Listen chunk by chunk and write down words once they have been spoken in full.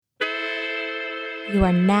You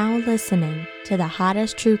are now listening to the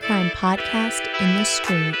hottest true crime podcast in the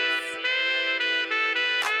streets.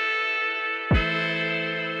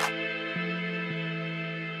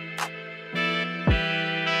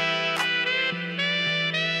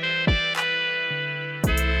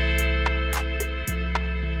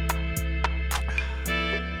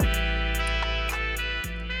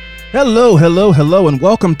 Hello, and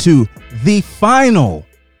welcome to the final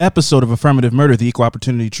episode of Affirmative Murder, the Equal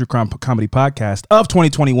Opportunity True Crime Comedy Podcast of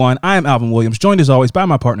 2021. I am Alvin Williams, joined as always by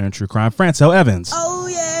my partner in true crime, Francel Evans. Oh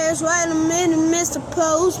yes, wait a minute, Mr.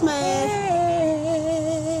 Postman.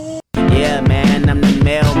 Yeah, man, I'm the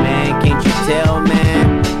mailman. Can't you tell,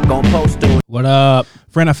 man? Gon' post to it. What up?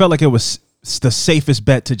 Fran, I felt like it was the safest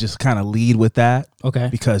bet to just kind of lead with that. Okay.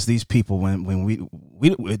 Because these people, when we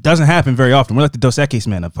it doesn't happen very often. We're like the Dos Equis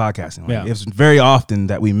men of podcasting. Like, it's very often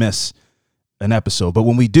that we miss an episode, but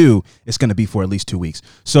when we do, it's going to be for at least 2 weeks.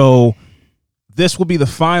 So this will be the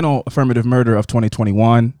final Affirmative Murder of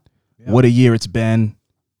 2021. Yep. What a year it's been.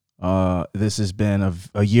 This has been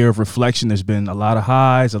a year of reflection. There's been a lot of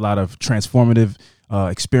highs, a lot of transformative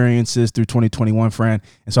experiences through 2021, Fran.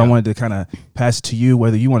 And so I wanted to kind of pass it to you,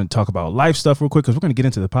 whether you want to talk about life stuff real quick, because we're going to get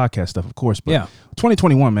into the podcast stuff, of course. But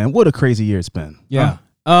 2021, man, what a crazy year it's been. Yeah.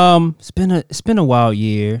 It's been a wild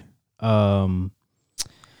year.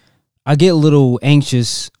 I get a little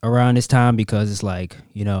anxious around this time because it's like,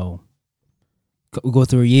 you know, we go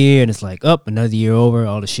through a year and it's like, another year over,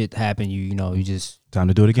 all the shit happened. You just time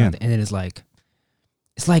to do it again. And then it's like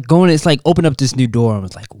open up this new door and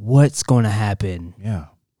it's like, what's going to happen? Yeah.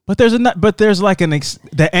 But there's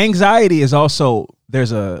the anxiety is also,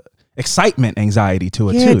 there's a excitement anxiety to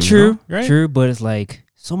it too. Yeah, true. You know? Right? True. But it's like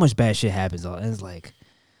so much bad shit happens. And it's like,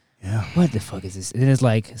 yeah, what the fuck is this? And it's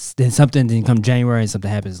like, then come January and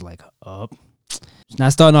something happens. It's like, it's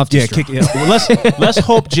not starting off too strong. Well, let's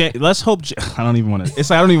hope. I don't even want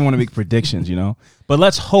to make predictions, But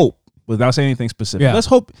let's hope, without saying anything specific. Yeah. Let's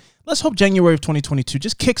hope January of 2022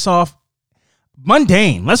 just kicks off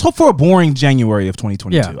mundane. Let's hope for a boring January of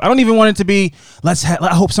 2022. Yeah. I don't even want it to be.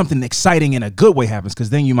 I hope something exciting in a good way happens,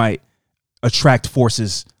 because then you might attract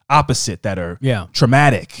forces opposite that are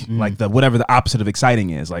traumatic, like whatever the opposite of exciting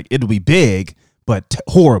is. Like, it'll be big but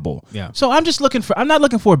horrible. Yeah. So I'm not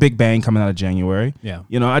looking for a big bang coming out of January. Yeah.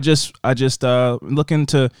 I just looking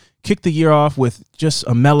to kick the year off with just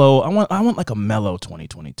a mellow. I want like a mellow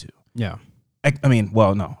 2022. Yeah. I mean,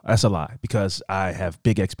 well, no, that's a lie, because I have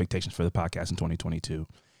big expectations for the podcast in 2022.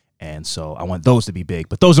 And so I want those to be big,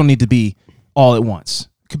 but those don't need to be all at once.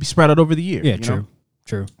 It could be spread out over the year. Yeah, true.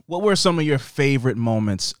 True. What were some of your favorite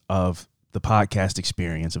moments of the podcast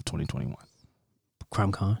experience of 2021?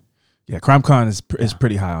 CrimeCon. Yeah, CrimeCon is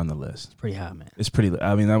pretty high on the list. It's pretty high, man. It's pretty.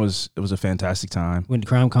 I mean, it was a fantastic time. Went to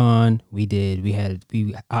CrimeCon.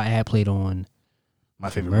 I had played on My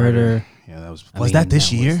Favorite Murder. Yeah, that was that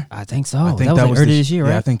this year? I think so. I think that was early this year, right?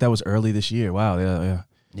 Yeah, I think that was early this year. Wow. Yeah.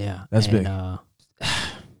 Yeah, that's big.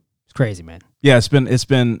 It's crazy, man. Yeah, it's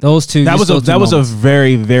been those two. That was moments. a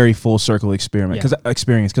very, very full circle experience.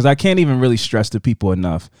 Because I can't even really stress to people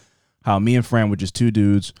enough how me and Fran were just two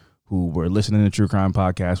dudes who were listening to True Crime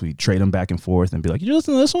Podcast. We trade them back and forth and be like, "Did you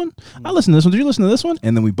listen to this one? I listened to this one. Did you listen to this one?"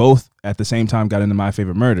 And then we both at the same time got into My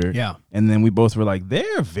Favorite Murder. Yeah. And then we both were like,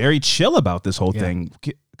 "They're very chill about this whole thing.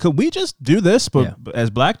 Could we just do this, but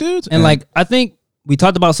as black dudes?" And like, I think we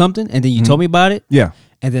talked about something, and then you told me about it. Yeah.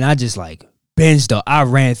 And then I just like binged. I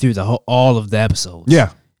ran through all of the episodes.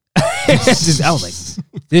 Yeah. I was like,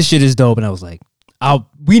 this shit is dope, and I was like,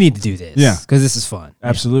 we need to do this. Yeah. Because this is fun.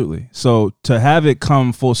 Absolutely. Yeah. So to have it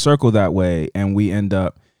come full circle that way, and we end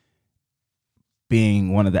up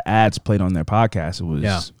being one of the ads played on their podcast, it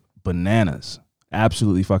was bananas.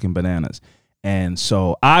 Absolutely fucking bananas. And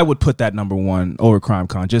so I would put that number one over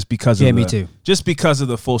CrimeCon just because of me too. Just because of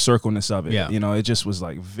the full circleness of it. Yeah. It just was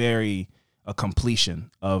like a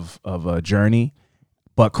completion of a journey.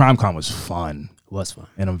 But CrimeCon was fun. It was fun.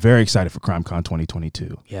 And I'm very excited for CrimeCon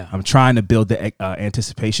 2022. Yeah. I'm trying to build the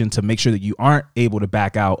anticipation to make sure that you aren't able to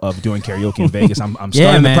back out of doing karaoke in Vegas. I'm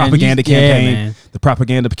starting the propaganda campaign. Man. The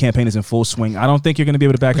propaganda campaign is in full swing. I don't think you're going to be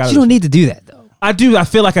able to back out. You don't need to do that, though. I do. I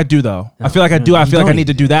feel like I do, though. I feel like I do. I feel like I need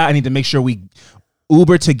to do that. I need to make sure we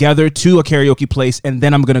Uber together to a karaoke place, and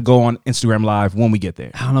then I'm gonna go on Instagram Live when we get there.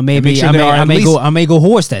 I don't know. Maybe I may go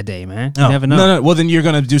horse that day, man. You never know. No. Well, then you're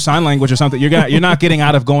gonna do sign language or something. You're not getting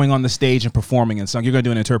out of going on the stage and performing and something. You're gonna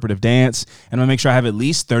do an interpretive dance, and I'm gonna make sure I have at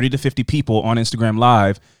least 30 to 50 people on Instagram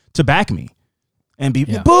Live to back me. And be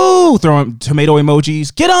boo, throwing tomato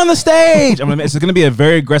emojis. Get on the stage. It's going to be a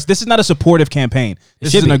very aggressive. This is not a supportive campaign.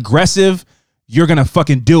 This is an aggressive. You're going to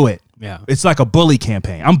fucking do it. Yeah. It's like a bully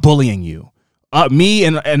campaign. I'm bullying you. me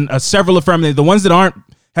and several affirmative, the ones that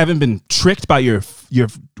haven't been tricked by your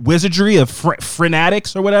wizardry of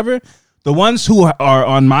fanatics or whatever, the ones who are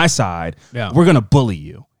on my side, we're gonna bully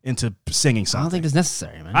you into singing something. I don't think it's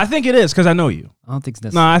necessary, man. I think it is because I know you. I don't think it's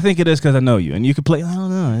necessary. No, I think it is because I know you, and you can play. I don't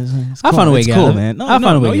know. It's I'll cool. find a way to get out of it. Man. I'll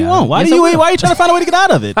find a way. You won't. Why are you trying to find a way to get out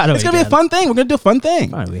of it? It's gonna be a fun thing. We're gonna do a fun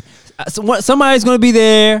thing. Somebody's gonna be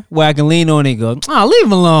there where I can lean on and go, leave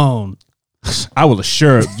him alone. I will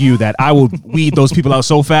assure you that I will weed those people out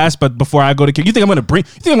so fast. But before I go to, you think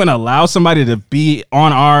I'm gonna allow somebody to be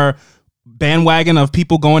on our bandwagon of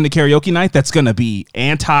people going to karaoke night that's gonna be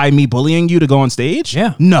anti me bullying you to go on stage?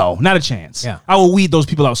 Yeah. No, not a chance. Yeah. I will weed those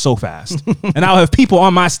people out so fast. And I'll have people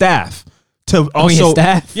on my staff to also your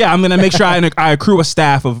staff? Yeah, I'm gonna make sure I accrue a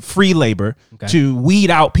staff of free labor to weed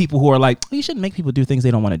out people who are like, you shouldn't make people do things they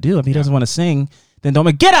don't want to do. If he doesn't want to sing, then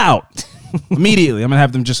don't get out. Immediately, I'm gonna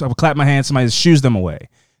have them I'll clap my hands, somebody shoos them away.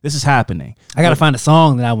 This is happening. I gotta find a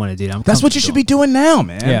song that I want to do. That's what you should be doing now,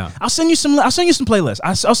 man. Yeah. I'll send you some playlists.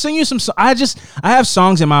 I'll send you some. I have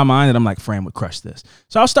songs in my mind that I'm like, Fran would crush this.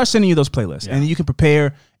 So I'll start sending you those playlists, and you can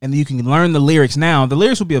prepare, and you can learn the lyrics now. The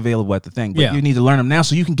lyrics will be available at the thing, but you need to learn them now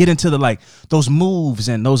so you can get into those moves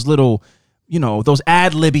and those little, those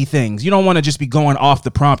ad-libby things. You don't want to just be going off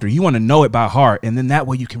the prompter. You want to know it by heart, and then that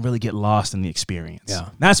way you can really get lost in the experience. Yeah.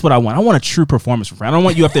 That's what I want. I want a true performance from Fran. I don't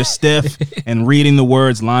want you up there stiff and reading the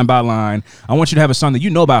words line by line. I want you to have a song that you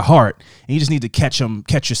know by heart, and you just need to catch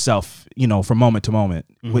yourself, from moment to moment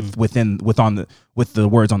with the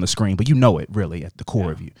words on the screen, but you know it really at the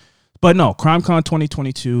core of you. But no, CrimeCon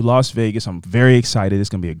 2022, Las Vegas. I'm very excited. It's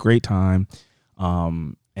gonna be a great time.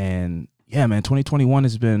 And yeah, man, 2021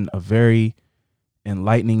 has been a very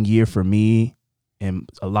enlightening year for me in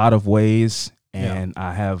a lot of ways, and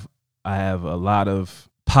I have a lot of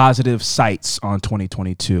positive sights on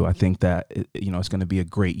 2022. I think that it's going to be a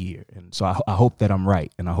great year, and so I hope that I'm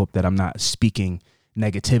right, and I hope that I'm not speaking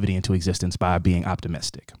negativity into existence by being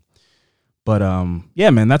optimistic. But yeah,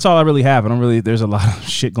 man, that's all I really have. There's a lot of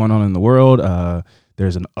shit going on in the world.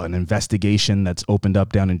 There's an investigation that's opened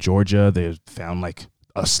up down in Georgia. They found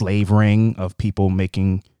a slave ring of people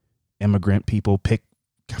making immigrant people pick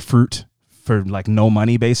fruit for no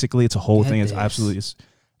money. Basically, it's a whole thing. It's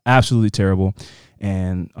absolutely terrible,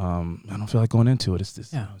 and I don't feel like going into it.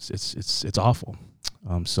 It's awful.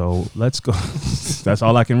 So let's go. That's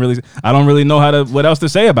all I can really. I don't really know what else to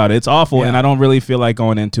say about it. It's awful, and I don't really feel like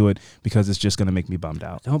going into it because it's just gonna make me bummed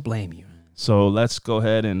out. Don't blame you. So let's go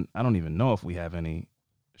ahead, and I don't even know if we have any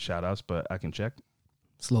shout outs, but I can check.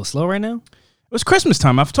 It's a little slow right now. It was Christmas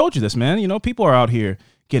time. I've told you this, man. People are out here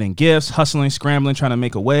getting gifts, hustling, scrambling, trying to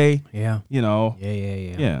make a way. Yeah.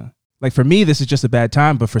 Yeah. Like for me, this is just a bad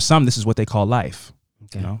time, but for some, this is what they call life.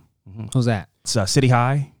 Okay. Who's that? It's City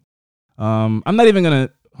High. I'm not even gonna.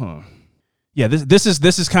 Yeah, this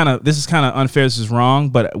is kind of unfair. This is wrong,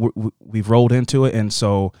 but we've rolled into it, and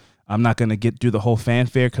so I'm not gonna do the whole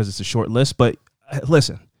fanfare because it's a short list. But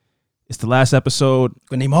listen, it's the last episode.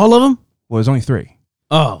 Gonna name all of them? Well, there's only 3.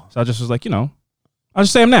 Oh, so I just was like, I'll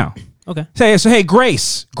just say them now. Okay. Hey,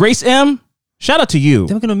 Grace M. Shout out to you.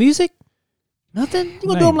 They making no music? Nothing? You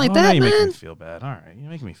gonna do them like that, man? You make me feel bad. All right, you're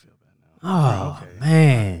making me feel bad now. Oh, okay.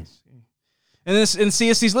 Man. And see,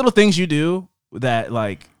 it's these little things you do that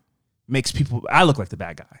makes people. I look like the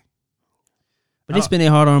bad guy. But they spend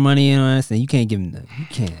their hard-earned money on us, and you can't give them you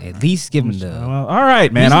can't at least give them the. Well, all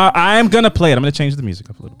right, man. I am gonna play it. I'm gonna change the music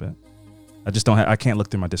up a little bit. I just don't have. I can't look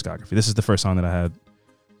through my discography. This is the first song that I had.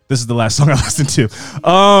 This is the last song I listened to.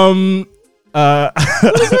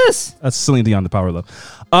 What is this? That's Celine Dion, The Power of Love.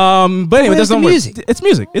 But anyway, there's no music. It's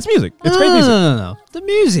music. It's music. It's great music. No. The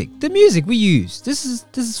music we use. This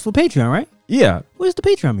is for Patreon, right? Yeah. What is the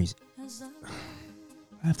Patreon music?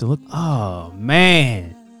 I have to look. Oh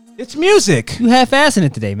man, it's music. You half-assing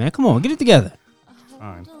it today, man. Come on, get it together.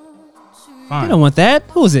 Fine. You don't want that.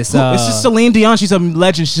 Who is this? This is Celine Dion. She's a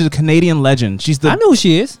legend. She's a Canadian legend. I know who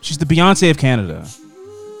she is. She's the Beyonce of Canada.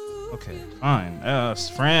 Okay, fine.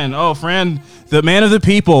 Fran. Oh, Fran, the man of the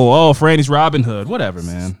people. Oh, Fran, he's Robin Hood. Whatever,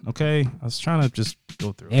 man. Okay, I was trying to just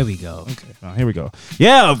go through. There we go. Okay, here we go.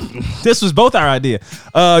 Yeah, this was both our idea.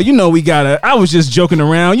 We got I was just joking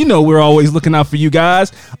around. We're always looking out for you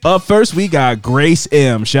guys. Up first, we got Grace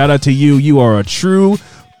M. Shout out to you. You are a true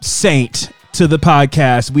saint to the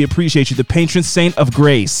podcast. We appreciate you, the patron saint of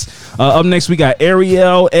grace. Up next, we got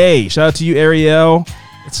Ariel A. Shout out to you, Ariel.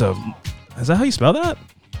 Is that how you spell that?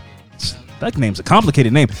 That name's a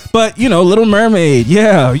complicated name, but Little Mermaid.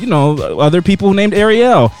 Yeah, other people named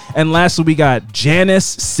Ariel. And lastly, we got Janice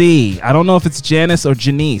C. I don't know if it's Janice or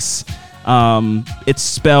Janice. It's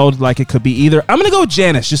spelled like it could be either. I'm gonna go with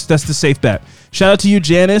Janice. Just that's the safe bet. Shout out to you,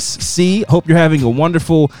 Janice C. Hope you're having a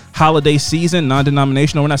wonderful holiday season,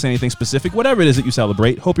 non-denominational. We're not saying anything specific. Whatever it is that you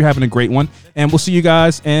celebrate, hope you're having a great one. And we'll see you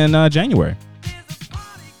guys in January.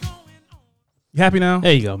 You happy now?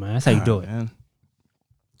 There you go, man. That's how you do it. Man.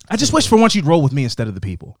 I just wish for once you'd roll with me instead of the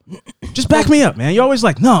people. Just back me up, man. You're always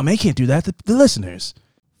like, no, man, you can't do that. The listeners.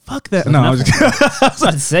 Fuck that. No, I was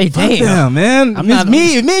about to say, damn. Damn, man. I'm not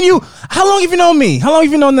me and you. How long have you known me? How long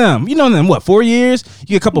have you known them? You known them, what, 4 years? You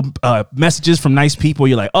get a couple messages from nice people.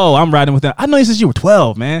 You're like, oh, I'm riding with them. I know you since you were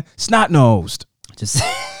 12, man. Snot-nosed. Just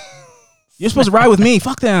You're supposed to ride with me.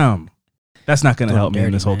 Fuck them. That's not going to help me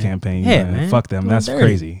in this whole man. campaign. Yeah, man. man. Fuck them. Doing That's dirty.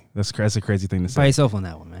 crazy. That's a crazy thing to say. by yourself on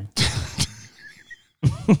that one, man.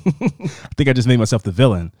 I think I just made myself the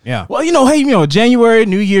villain. Yeah. Well, hey, January,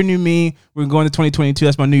 new year, new me. We're going to 2022.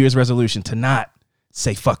 That's my New Year's resolution, to not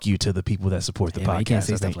say fuck you to the people that support the Yeah, podcast. man, you can't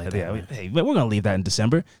say I stuff think, like that, man. Hey, we're going to leave that in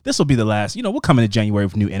December. This will be the last, we'll come into January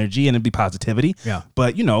with new energy and it'll be positivity. Yeah.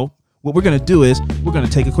 But, what we're going to do is we're going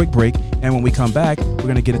to take a quick break. And when we come back, we're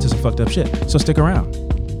going to get into some fucked up shit. So stick around.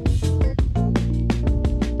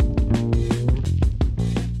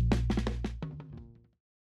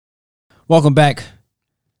 Welcome back.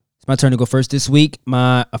 It's my turn to go first this week.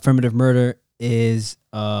 My affirmative murder is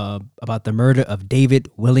about the murder of David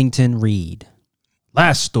Willington Reed.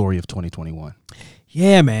 Last story of 2021.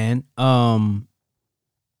 Yeah, man.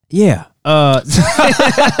 Yeah.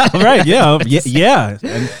 Right. Yeah. Yeah.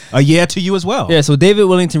 And a yeah to you as well. Yeah. So David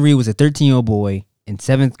Willington Reed was a 13-year-old boy in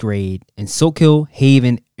 7th grade in Soak Hill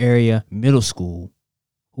Haven area middle school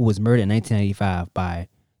who was murdered in 1995 by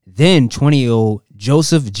then 20-year-old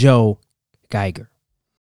Joseph Joe Geiger.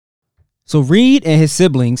 So Reed and his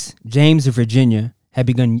siblings, James and Virginia, had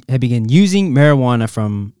begun using marijuana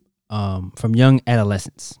from young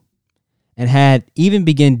adolescents, and had even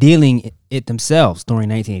begun dealing it themselves during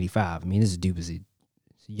 1985. I mean, this dude was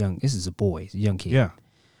a boy, he's a young kid. Yeah.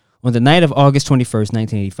 On the night of August 21st,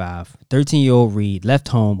 1985, 13-year-old Reed left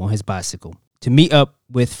home on his bicycle to meet up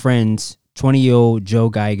with friends 20-year-old Joe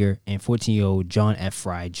Geiger and 14-year-old John F.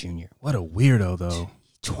 Fry Jr. What a weirdo, though.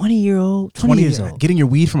 20 years old. Getting your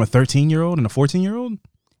weed from a 13-year-old and a 14-year-old?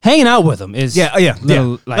 Hanging out with him is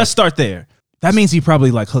little, like, let's start there. That means he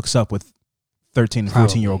probably hooks up with 13 and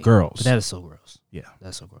 14-year-old girls. But that is so gross. Yeah.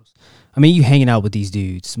 That's so gross. I mean, you hanging out with these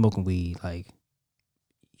dudes, smoking weed, like,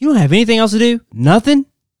 you don't have anything else to do? Nothing.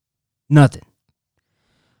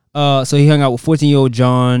 So he hung out with 14-year-old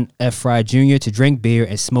John F. Fry Jr. to drink beer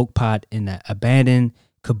and smoke pot in an abandoned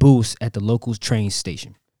caboose at the local train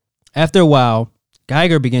station. After a while,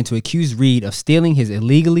 Geiger began to accuse Reed of stealing his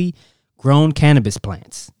illegally grown cannabis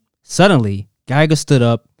plants. Suddenly, Geiger stood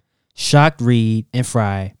up, shocked Reed and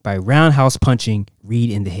Fry by roundhouse punching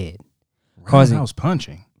Reed in the head. Roundhouse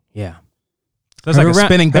punching? Yeah. That's like a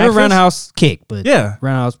spinning back fist? Roundhouse kick, but yeah.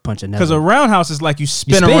 Roundhouse punch. Because a roundhouse is like you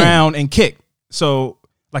spin around and kick. So,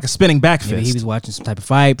 like a spinning back fist. Maybe he was watching some type of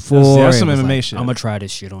fight before. That's some MMA shit. I'm going to try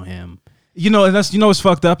this shit on him. What's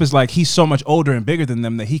fucked up is he's so much older and bigger than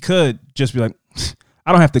them that he could just be like,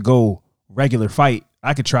 I don't have to go regular fight.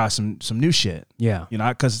 I could try some new shit. Yeah.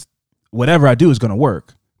 Because whatever I do is gonna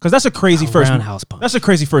work. Because that's a crazy roundhouse punch. That's a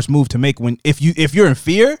crazy first move to make if you're in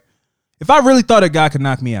fear. If I really thought a guy could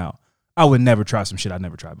knock me out, I would never try some shit I'd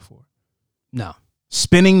never tried before. No.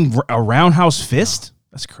 Spinning a roundhouse fist? No.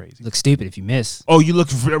 That's crazy. You look stupid if you miss. Oh, you look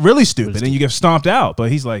really stupid and you get stomped out.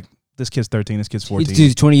 But he's like, this kid's 13, this kid's 14.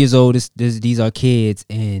 He's 20 years old. These are kids,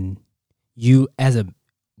 and you as a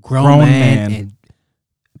grown man and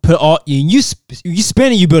put all you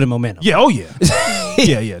spin and you build a momentum. Yeah. Oh yeah.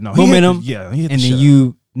 Yeah. No momentum. He and then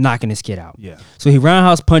you knocking this kid out. Yeah. So he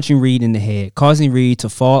roundhouse punching Reed in the head, causing Reed to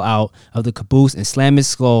fall out of the caboose and slam his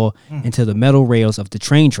skull into the metal rails of the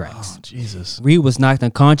train tracks. Oh Jesus. Reed was knocked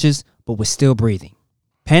unconscious but was still breathing.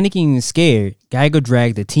 Panicking and scared, Geiger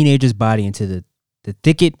dragged the teenager's body into the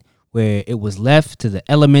thicket, where it was left to the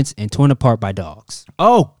elements and torn apart by dogs.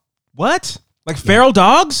 Oh, what? Like feral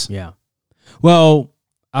dogs? Yeah. Well,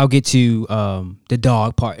 I'll get to the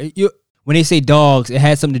dog part. When they say dogs, it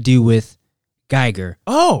had something to do with Geiger.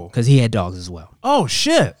 Oh. Because he had dogs as well. Oh,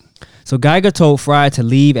 shit. So Geiger told Fry to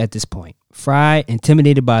leave at this point. Fry,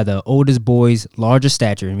 intimidated by the oldest boy's larger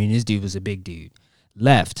stature, I mean, this dude was a big dude,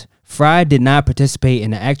 left. Fry did not participate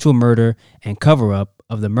in the actual murder and cover-up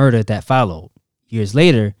of the murder that followed. Years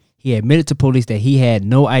later, he admitted to police that he had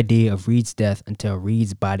no idea of Reed's death until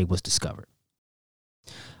Reed's body was discovered.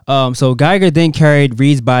 So Geiger then carried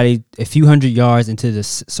Reed's body a few hundred yards into the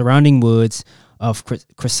surrounding woods of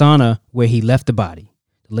Crescana, where he left the body.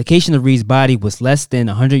 The location of Reed's body was less than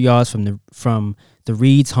 100 yards from the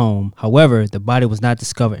Reed's home. However, the body was not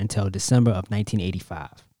discovered until December of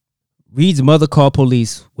 1985. Reed's mother called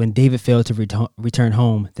police when David failed to return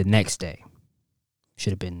home the next day.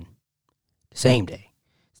 Should have been the same day.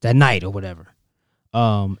 It's that night or whatever.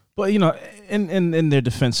 But, you know, in their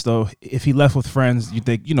defense, though, if he left with friends, you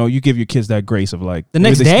think, you know, you give your kids that grace of like... The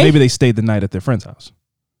next day? Maybe they stayed the night at their friend's house.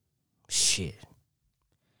 Shit.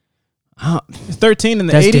 He's 13 in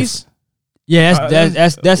the That's 80s. different. Yeah,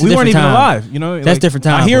 that's a we different weren't even time. alive, you know. That's different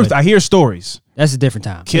time, but- I hear stories. That's a different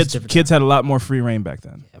time. Kids had a lot more free reign back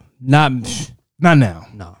then. Not Not now.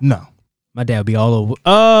 No. My dad would be all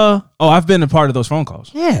over. I've been a part of those phone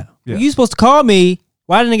calls. Yeah. Yeah. Well, you supposed to call me.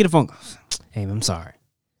 Why didn't I get a phone call? Hey, I'm sorry.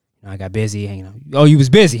 I got busy hanging out. Oh, you was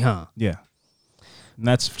busy, huh? Yeah. And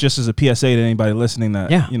that's just as a PSA to anybody listening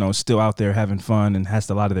that, you know, is still out there having fun and has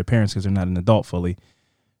to lie to their parents because they're not an adult fully.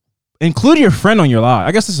 Include your friend on your lie.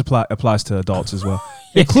 I guess this applies to adults as well.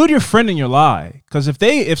 Include your friend in your lie. Because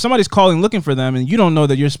if somebody's calling looking for them and you don't know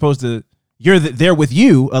that you're there with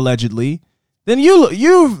you, allegedly, then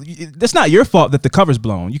it's not your fault that the cover's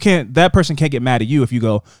blown. That person can't get mad at you if you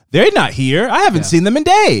go, they're not here. I haven't seen them in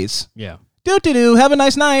days. Yeah. Do have a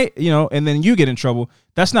nice night, you know, and then you get in trouble.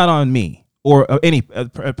 That's not on me or any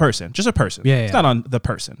person, just a person. Yeah, it's not on the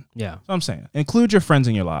person. Yeah. That's what I'm saying. Include your friends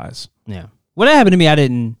in your lies. Yeah. What happened to me, I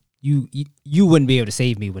didn't. You wouldn't be able to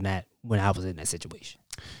save me when I was in that situation.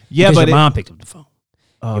 Yeah, because but your mom picked up the phone.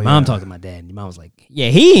 Your mom talked to my dad, and your mom was like, "Yeah,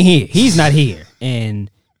 he ain't here. He's not here." And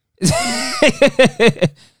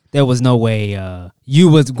there was no way you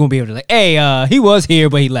was gonna be able to like, "Hey, he was here,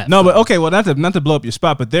 but he left." No, but okay, well, not to blow up your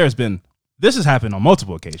spot, but this has happened on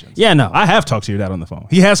multiple occasions. Yeah, no, I have talked to your dad on the phone.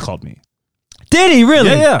 He has called me. Did he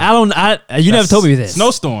really? Yeah. You never told me this.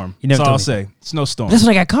 Snowstorm. You never That's all I'll told me say. Snowstorm. That's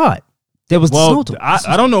when I got caught. There was the snowstorm.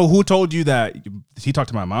 I don't know who told you that. He talked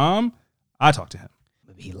to my mom. I talked to him.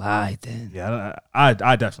 Maybe he lied then. Yeah, I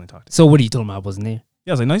definitely talked to him. So what did you told him I wasn't there?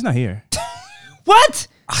 Yeah, I was like, no, he's not here. What?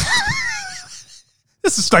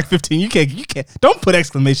 This is strike 15. You can't. Don't put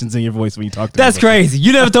exclamations in your voice when you talk to That's him. crazy.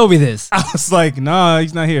 You never told me this. I was like, no,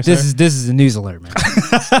 he's not here. This is a news alert, man.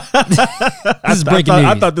 This is breaking news.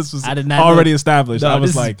 I thought this was I did not already know. established. No, I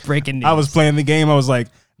was this is like, breaking news. I was playing the game. I was like,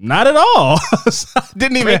 not at all.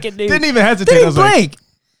 didn't even hesitate. I Dang, was Blake,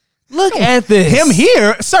 look at this. Him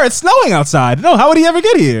here, sir. It's snowing outside. No, how would he ever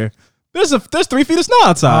get here? There's 3 feet of snow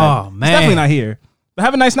outside. Oh, man. He's definitely not here. But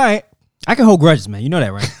have a nice night. I can hold grudges, man. You know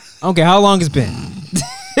that, right? I don't care how long it's been.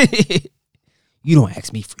 You don't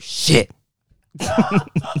ask me for shit.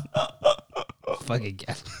 Fucking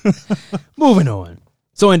guess. Moving on.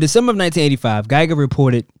 So in December of 1985, Geiger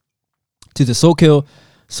reported to the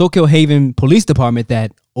Soquel Haven Police Department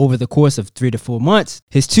that over the course of 3 to 4 months,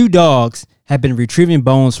 his 2 dogs had been retrieving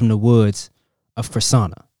bones from the woods of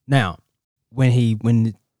Fersana. Now, when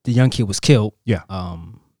the young kid was killed,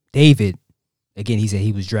 David, again, he said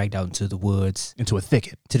he was dragged out into the woods, into a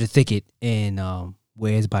thicket, to the thicket, and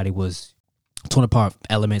where his body was torn apart,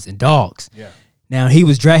 elements and dogs. Yeah. Now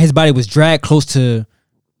his body was dragged close to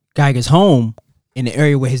Geiger's home in the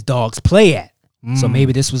area where his dogs play at. So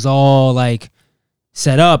maybe this was all like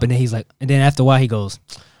set up, and then he's like, and then after a while he goes,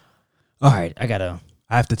 "All right, I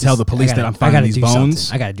have to tell the police that I'm finding these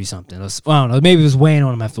bones. I got to do something." I don't know. Maybe it was weighing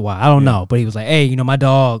on him after a while. I don't know. But he was like, "Hey, you know, my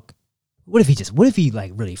dog. What if he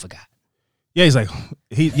like really forgot?" Yeah, he's like,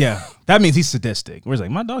 that means he's sadistic. Where he's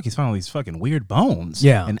like, my dog, he's found all these fucking weird bones.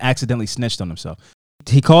 Yeah. And accidentally snitched on himself.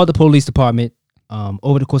 He called the police department.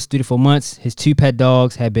 Over the course of 3 to 4 months, his 2 pet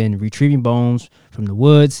dogs had been retrieving bones from the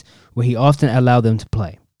woods where he often allowed them to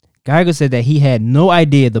play. Geiger said that he had no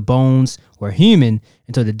idea the bones were human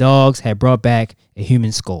until the dogs had brought back a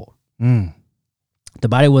human skull. The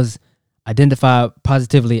body was identified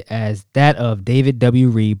positively as that of David W.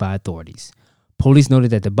 Reed by authorities. Police noted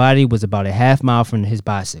that the body was about a half mile from his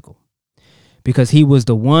bicycle. Because he was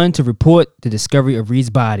the one to report the discovery of Reed's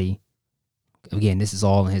body, again, this is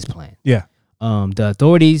all in his plan. Yeah. The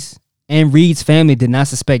authorities and Reed's family did not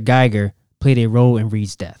suspect Geiger played a role in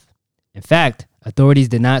Reed's death. In fact, authorities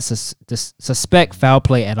did not suspect foul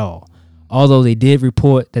play at all. Although they did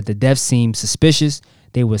report that the death seemed suspicious,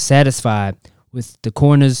 they were satisfied with a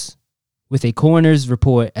coroner's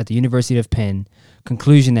report at the University of Penn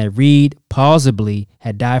conclusion that Reed plausibly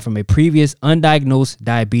had died from a previous undiagnosed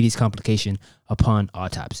diabetes complication upon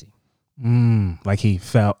autopsy. Like he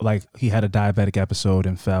fell, like he had a diabetic episode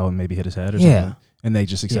and fell and maybe hit his head or something. And they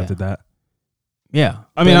just accepted that. Yeah.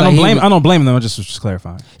 I mean, I don't blame them. I'm just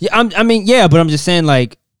clarifying. Yeah, but I'm just saying,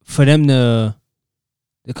 like, for them to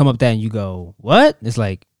come up that and you go, what? It's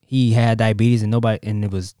like he had diabetes and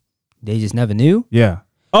they just never knew. Yeah.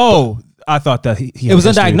 Oh, I thought that he it was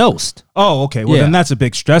undiagnosed. Oh, okay. Well, then that's a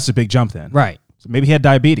big jump then. Right. So maybe he had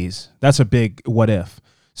diabetes. That's a big what if.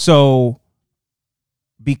 So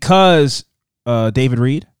because David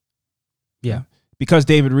Reed, because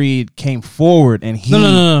David Reed came forward and he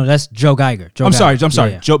no, that's Joe Geiger. I'm sorry.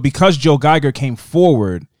 Yeah. Joe, because Joe Geiger came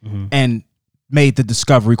forward and made the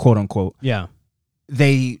discovery, quote unquote. Yeah.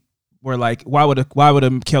 They were like, why would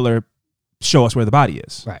a killer show us where the body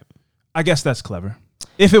is? Right. I guess that's clever.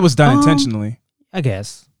 If it was done intentionally. I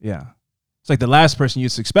guess. Yeah. It's like the last person you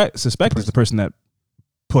suspect is the person that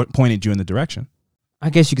pointed you in the direction. I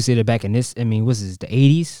guess you could say that back in this, I mean, what's this, the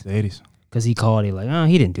 80s? The 80s. Because he called it like, oh,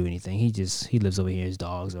 he didn't do anything. He lives over here. His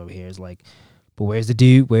dog's over here. It's like, but where's the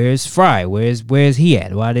dude? Where's Fry? Where's he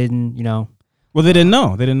at? Why didn't, Well, they didn't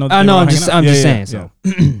know. They didn't know. I know. I'm just saying. Yeah.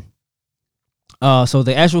 So, so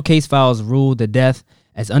the actual case files ruled the death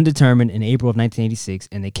as undetermined in April of 1986,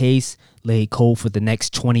 and the case lay cold for the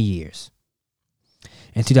next 20 years.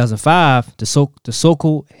 In 2005, the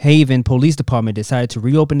Soquel Haven Police Department decided to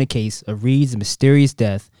reopen the case of Reed's mysterious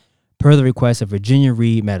death per the request of Virginia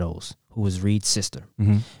Reed Meadows, who was Reed's sister.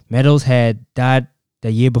 Mm-hmm. Meadows had died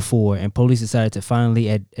the year before, and police decided to finally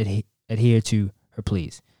adhere to her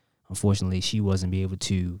pleas. Unfortunately, she wasn't able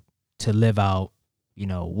to live out,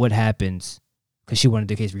 what happens, because she wanted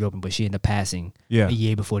the case reopened, but she ended up passing a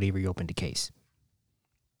year before they reopened the case.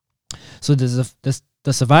 So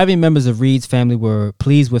the surviving members of Reed's family were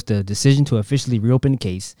pleased with the decision to officially reopen the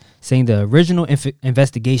case, saying the original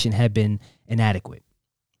investigation had been inadequate.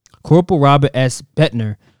 Corporal Robert S.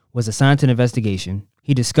 Bettner was assigned to the investigation.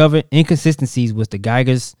 He discovered inconsistencies with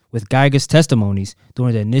Geiger's testimonies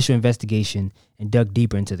during the initial investigation and dug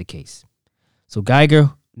deeper into the case. So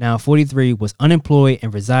Geiger, now 43, was unemployed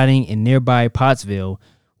and residing in nearby Pottsville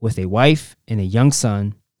with a wife and a young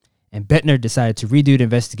son, and Bettner decided to redo the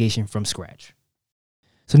investigation from scratch.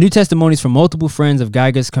 So new testimonies from multiple friends of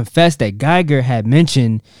Geiger's confessed that Geiger had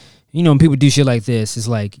mentioned, when people do shit like this, it's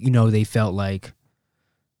like, they felt like,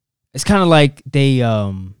 it's kind of like they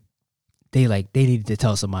needed to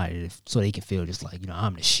tell somebody so they can feel just like,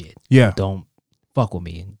 I'm the shit. Yeah. Don't fuck with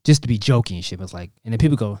me. And just to be joking and shit. But it's like, and then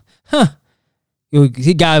people go, huh.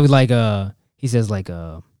 He guy was like, he says like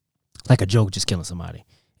a joke just killing somebody.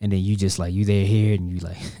 And then you just like, you there here and you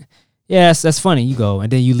like, yeah, that's funny. You go. And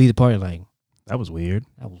then you leave the party like, that was weird.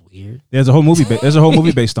 There's a whole movie. There's a whole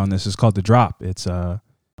movie based on this. It's called The Drop. It's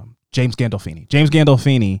James Gandolfini. James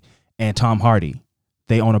Gandolfini and Tom Hardy.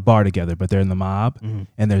 They own a bar together, but they're in the mob. Mm-hmm.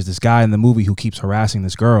 And there's this guy in the movie who keeps harassing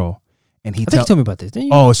this girl. And I think you told me about this, didn't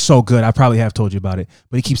you? Oh, it's so good. I probably have told you about it.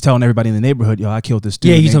 But he keeps telling everybody in the neighborhood, yo, I killed this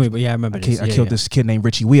dude. Yeah, you told me, but yeah, I remember this. I killed this kid named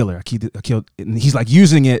Richie Wheeler. I killed, and he's like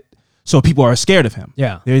using it so people are scared of him.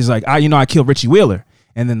 Yeah. He's like, I killed Richie Wheeler.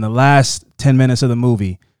 And then the last 10 minutes of the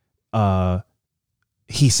movie,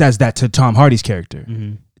 he says that to Tom Hardy's character.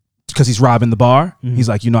 Mm-hmm. Because he's robbing the bar. Mm-hmm. He's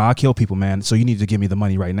like, I kill people, man. So you need to give me the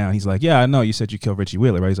money right now. And he's like, yeah, I know. You said you killed Richie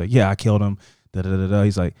Wheeler, right? He's like, yeah, I killed him. Da-da-da-da.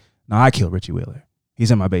 He's like, no, I killed Richie Wheeler.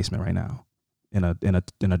 He's in my basement right now in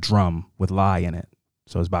a drum with lye in it.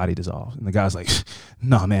 So his body dissolves. And the guy's like,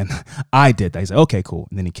 no, man, I did that. He's like, okay, cool.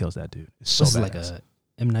 And then he kills that dude. It's so bad. This is like a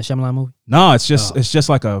M. Night Shyamalan movie? No, it's just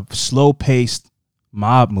like a slow-paced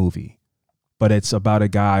mob movie. But it's about a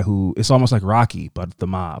guy who, it's almost like Rocky, but the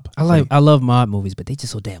mob. I love mob movies, but they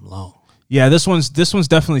just so damn long. Yeah, this one's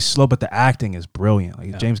definitely slow, but the acting is brilliant.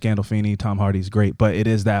 Like James Gandolfini, Tom Hardy's great, but it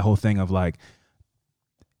is that whole thing of like,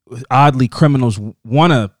 oddly, criminals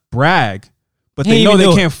want to brag, but they know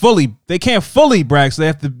they can't fully brag, so they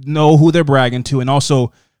have to know who they're bragging to, and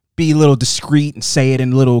also be a little discreet and say it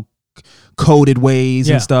in little coded ways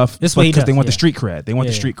and stuff. This way, because they want the street cred. They want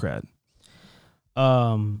the street cred.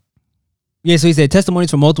 Yeah, so he said testimonies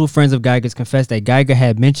from multiple friends of Geiger's confessed that Geiger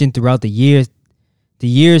had mentioned throughout the years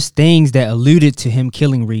things that alluded to him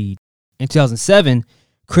killing Reed. In 2007,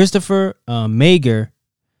 Christopher Mager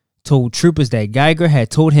told troopers that Geiger had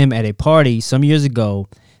told him at a party some years ago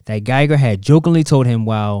that Geiger had jokingly told him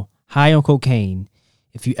while high on cocaine,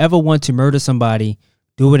 if you ever want to murder somebody,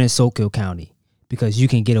 do it in Soquel County because you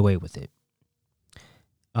can get away with it.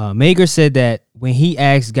 Mager said that when he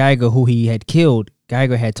asked Geiger who he had killed,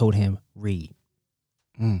 Geiger had told him Reed.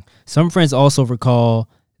 Some friends also recall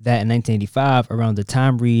that in 1985, around the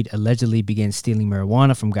time Reed allegedly began stealing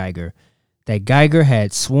marijuana from Geiger, that Geiger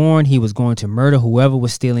had sworn he was going to murder whoever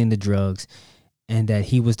was stealing the drugs and that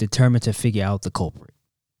he was determined to figure out the culprit.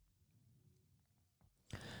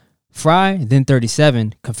 Fry, then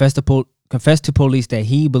 37, confessed to police that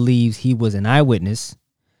he believes he was an eyewitness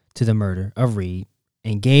to the murder of Reed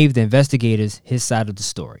and gave the investigators his side of the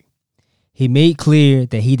story. He made clear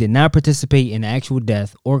that he did not participate in the actual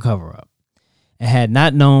death or cover-up and had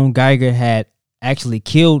not known Geiger had actually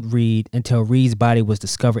killed Reed until Reed's body was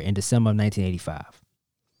discovered in December of 1985.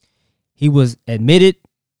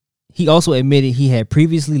 He also admitted he had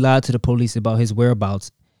previously lied to the police about his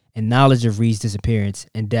whereabouts and knowledge of Reed's disappearance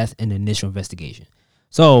and death in the initial investigation.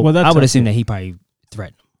 So I would assume that he probably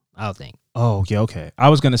threatened him, I would think. Oh, yeah, okay. I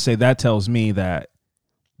was going to say that tells me that,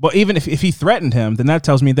 well, even if he threatened him, then that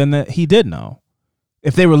tells me then that he did know.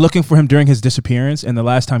 If they were looking for him during his disappearance and the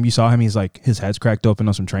last time you saw him, he's like, his head's cracked open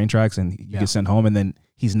on some train tracks and you get sent home and then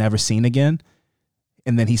he's never seen again.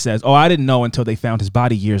 And then he says, oh, I didn't know until they found his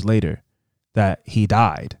body years later that he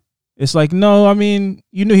died. It's like, no, I mean,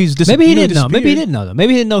 you knew he's disappeared. Maybe he didn't know. Maybe he didn't know though.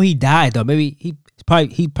 Maybe he didn't know he died though. Maybe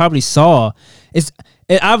he probably saw. It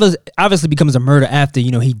obviously becomes a murder after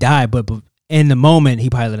he died, but in the moment he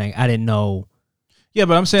probably like, I didn't know. Yeah,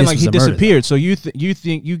 but I'm saying like he disappeared. So you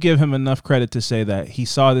think you give him enough credit to say that he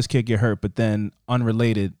saw this kid get hurt, but then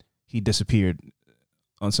unrelated he disappeared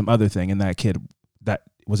on some other thing, and that kid that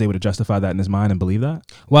was able to justify that in his mind and believe that.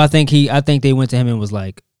 Well, I think they went to him and was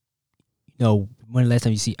like, when the last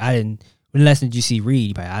time when the last time did you see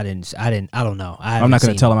Reed? I don't know. I'm not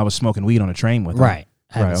going to tell him I was smoking weed on a train with him. Right.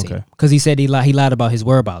 Okay. Because he said he lied about his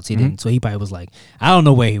whereabouts. He didn't. So he probably was like, I don't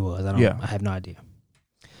know where he was. I have no idea.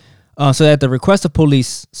 So at the request of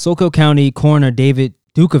police, Soquel County Coroner David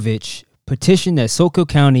Dukovich petitioned the Soquel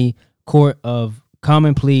County Court of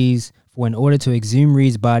Common Pleas for an order to exhume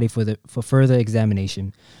Reed's body for further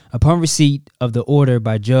examination. Upon receipt of the order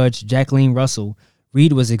by Judge Jacqueline Russell,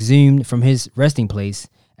 Reed was exhumed from his resting place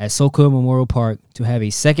at Soquel Memorial Park to have a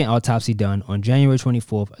second autopsy done on January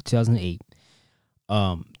 24th, 2008.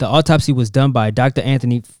 The autopsy was done by Dr.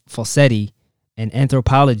 Anthony Falsetti, an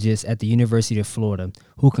anthropologist at the University of Florida,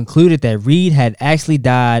 who concluded that Reed had actually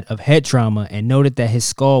died of head trauma and noted that his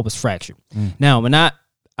skull was fractured. Now,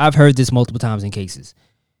 I've heard this multiple times in cases.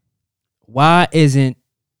 Why isn't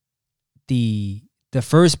the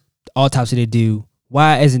first autopsy they do,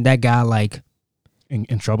 why isn't that guy like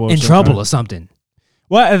in trouble or something?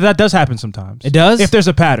 Well, that does happen sometimes. It does? If there's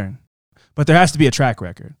a pattern. But there has to be a track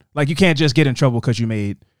record. Like, you can't just get in trouble because you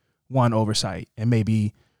made one oversight and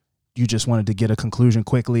maybe you just wanted to get a conclusion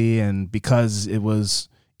quickly, and because it was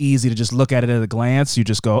easy to just look at it at a glance, you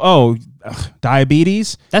just go, oh,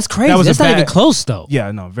 diabetes? That's crazy. That's not even close, though. Yeah,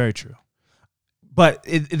 no, very true. But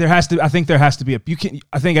I think there has to be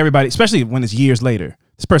I think everybody, especially when it's years later,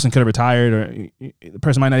 this person could have retired or the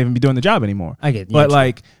person might not even be doing the job anymore. I get it. But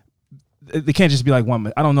like, they can't just be like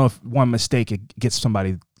I don't know if one mistake gets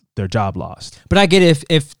somebody their job lost. But I get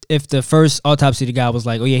it if the first autopsy the guy was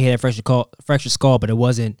like, oh yeah, he had a fractured skull, but it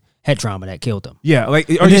wasn't head trauma that killed him. Yeah, like,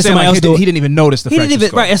 or you saying like he didn't even notice the fractured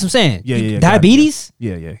skull. Right, that's what I'm saying. Yeah. Diabetes?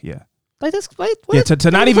 Yeah. Like that's what? Yeah,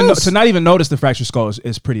 to not even notice the fractured skull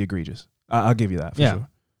is pretty egregious. I'll give you that for sure.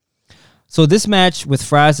 So this match with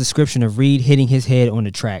Fry's description of Reed hitting his head on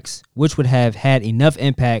the tracks, which would have had enough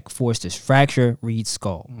impact for us to fracture Reed's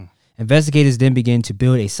skull. Investigators then begin to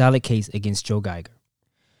build a solid case against Joe Geiger.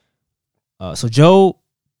 So Joe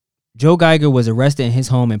Geiger was arrested in his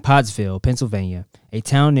home in Pottsville, Pennsylvania, a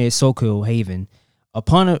town near Soquel Haven.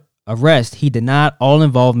 Upon arrest, he denied all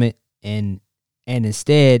involvement and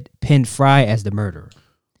instead pinned Fry as the murderer.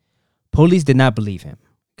 Police did not believe him.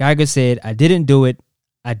 Geiger said, I didn't do it.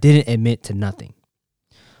 I didn't admit to nothing.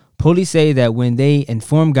 Police say that when they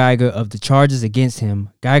informed Geiger of the charges against him,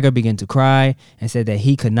 Geiger began to cry and said that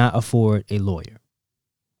he could not afford a lawyer.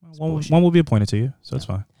 One will be appointed to you, so it's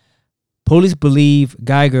fine. Police believe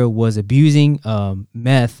Geiger was abusing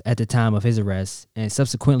meth at the time of his arrest and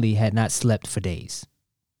subsequently had not slept for days.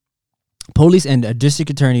 Police and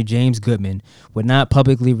District Attorney James Goodman would not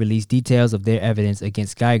publicly release details of their evidence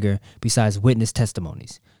against Geiger besides witness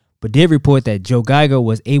testimonies, but did report that Joe Geiger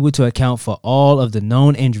was able to account for all of the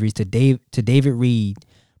known injuries to David Reed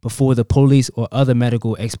before the police or other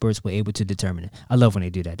medical experts were able to determine it. I love when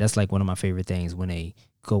they do that. That's like one of my favorite things when they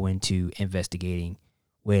go into investigating,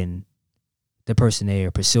 when the person they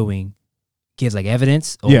are pursuing gives like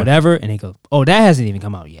evidence or whatever, and they go, oh, that hasn't even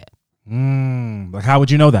come out yet. Like, how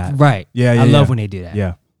would you know that? Right. Yeah. I love when they do that.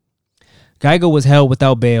 Yeah. Geiger was held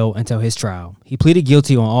without bail until his trial. He pleaded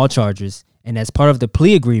guilty on all charges, and as part of the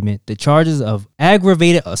plea agreement, the charges of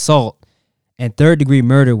aggravated assault and third-degree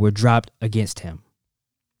murder were dropped against him.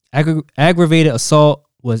 Aggravated assault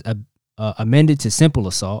was amended to simple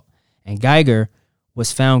assault, and Geiger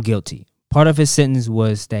was found guilty. Part of his sentence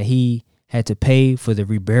was that he had to pay for the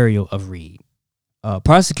reburial of Reed.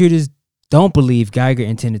 Prosecutors don't believe Geiger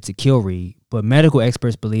intended to kill Reed, but medical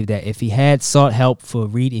experts believe that if he had sought help for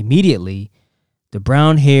Reed immediately, the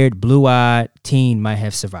brown-haired, blue-eyed teen might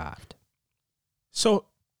have survived. So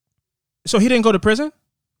he didn't go to prison?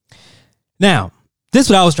 Now, this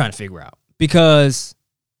is what I was trying to figure out, because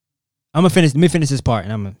I'm gonna finish. Let me finish this part,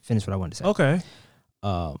 and I'm gonna finish what I wanted to say. Okay.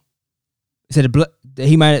 It said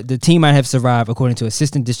the team might have survived, according to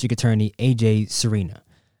Assistant District Attorney A.J. Serena.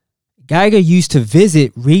 Geiger used to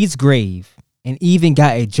visit Reed's grave and even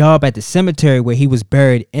got a job at the cemetery where he was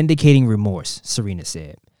buried, indicating remorse, Serena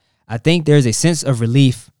said. I think there's a sense of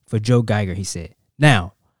relief for Joe Geiger, he said.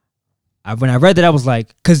 Now, when I read that, I was like,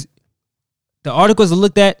 because the articles I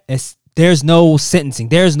looked at, there's no sentencing.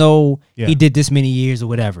 There's no, he did this many years or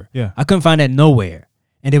whatever. Yeah. I couldn't find that nowhere.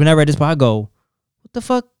 And then when I read this part, I go, what the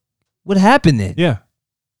fuck? What happened then? Yeah.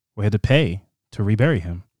 We had to pay to rebury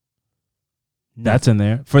him. That's in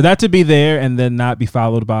there. For that to be there and then not be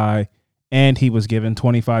followed by, and he was given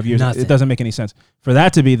 25 years. Nothing. It doesn't make any sense. For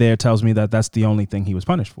that to be there tells me that that's the only thing he was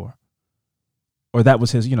punished for. Or that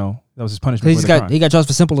was his, that was his punishment for the crime. He got charged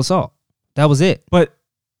for simple assault. That was it. But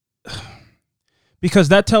because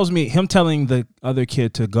that tells me, him telling the other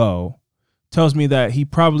kid to go, tells me that he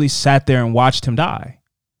probably sat there and watched him die.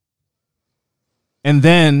 And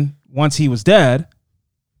then once he was dead,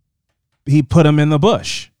 he put him in the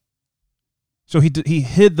bush. So he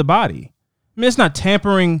hid the body. I mean, it's not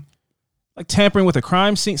tampering with a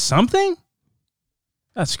crime scene. Something?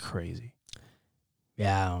 That's crazy.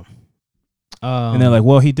 Yeah. And they're like,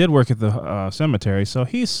 well, he did work at the cemetery, so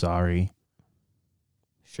he's sorry.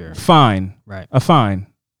 Sure. Fine. Right. A fine.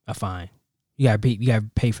 You gotta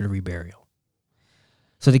pay for the reburial.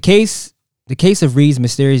 So the case of Reed's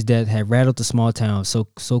mysterious death had rattled the small town of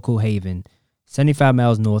Soco Haven, 75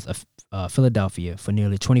 miles north of Philadelphia, for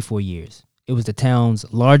nearly 24 years. It was the town's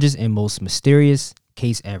largest and most mysterious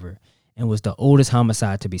case ever, and was the oldest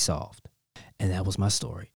homicide to be solved. And that was my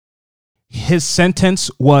story. His sentence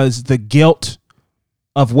was the guilt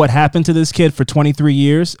of what happened to this kid for 23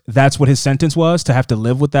 years. That's what his sentence was, to have to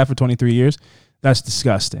live with that for 23 years. That's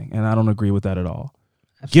disgusting, and I don't agree with that at all.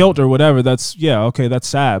 Absolutely. Guilt or whatever, that's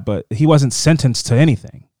sad, but he wasn't sentenced to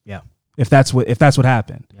anything. Yeah. If that's what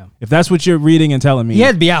happened. Yeah. If that's what you're reading and telling me. He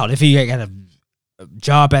had to be out if he got a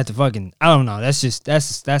job at the fucking, I don't know. That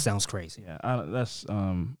sounds crazy. Yeah,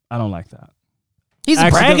 I don't like that. He's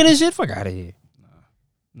bragging and shit. Fuck out of here.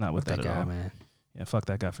 Not with that at guy, all, man. Yeah, fuck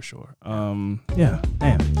that guy for sure. Yeah,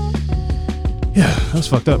 damn. Yeah, that was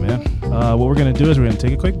fucked up, man. What we're gonna do is we're gonna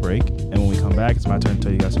take a quick break, and when we come back, it's my turn to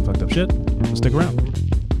tell you guys some fucked up shit. So stick around.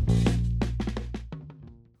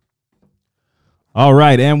 All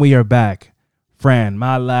right, and we are back. Fran,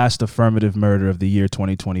 my last affirmative murder of the year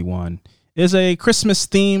 2021 is a Christmas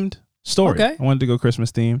themed story. Okay. I wanted to go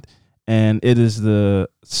Christmas themed, and it is the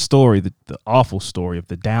story, the awful story of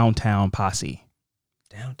the Downtown Posse.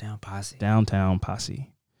 Downtown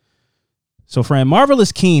Posse. So, Fran,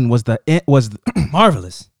 Marvelous Keene was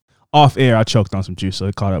Marvelous. Off air, I choked on some juice, so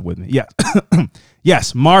it caught up with me. Yeah.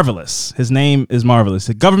 Yes, Marvelous. His name is Marvelous.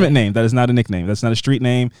 A government name. That is not a nickname. That's not a street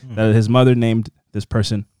name. That his mother named this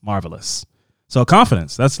person Marvelous. So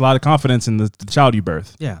confidence. That's a lot of confidence in the child you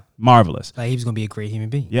birth. Yeah. Marvelous. Like he was going to be a great human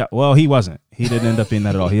being. Yeah. Well, he wasn't. He didn't end up being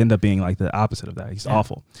that at all. He ended up being like the opposite of that. He's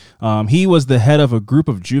awful. He was the head of a group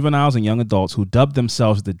of juveniles and young adults who dubbed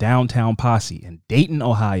themselves the Downtown Posse in Dayton,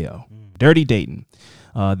 Ohio. Dirty Dayton.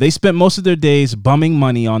 They spent most of their days bumming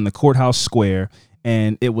money on the courthouse square,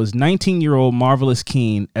 and it was 19-year-old Marvelous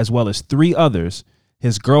Keene, as well as three others,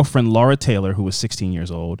 his girlfriend Laura Taylor, who was 16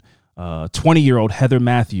 years old, 20-year-old Heather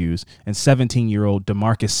Matthews, and 17-year-old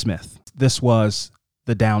DeMarcus Smith. This was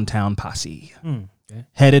the Downtown Posse,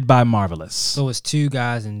 headed by Marvelous. So it's 2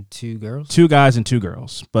 guys and 2 girls? 2 guys and 2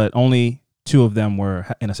 girls, but only 2 of them were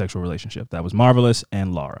in a sexual relationship. That was Marvelous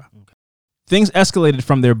and Laura. Okay. Things escalated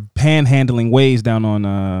from their panhandling ways down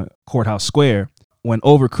on Courthouse Square when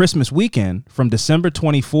over Christmas weekend, from December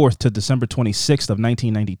 24th to December 26th of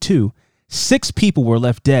 1992, 6 people were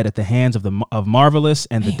left dead at the hands of Marvelous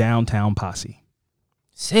and the Downtown Posse.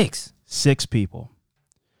 6 people.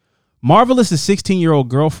 Marvelous' 16-year-old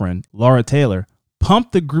girlfriend, Laura Taylor,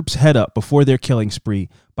 pumped the group's head up before their killing spree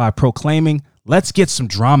by proclaiming, "Let's get some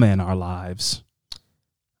drama in our lives."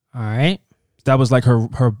 All right. That was like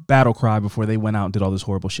her battle cry before they went out and did all this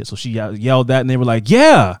horrible shit. So she yelled that, and they were like,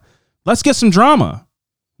 "Yeah, let's get some drama."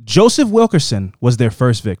 Joseph Wilkerson was their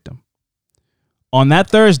first victim. On that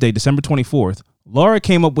Thursday, December 24th, Laura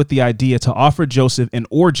came up with the idea to offer Joseph an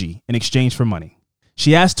orgy in exchange for money.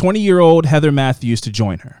 She asked 20-year-old Heather Matthews to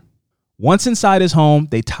join her. Once inside his home,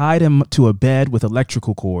 they tied him to a bed with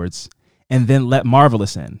electrical cords and then let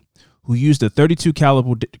Marvelous in, who used a .32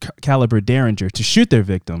 caliber Derringer to shoot their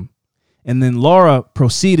victim. And then Laura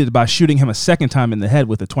proceeded by shooting him a second time in the head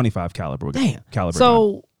with a .25 caliber. Damn. Caliber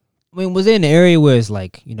so, gun. I mean, was it in the area where it's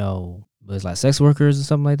like, you know, But it's like sex workers or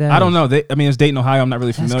something like that. I don't know. It's Dayton, Ohio. I'm not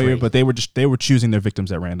really familiar, crazy. but they were choosing their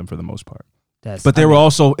victims at random for the most part. But They were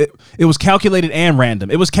also it was calculated and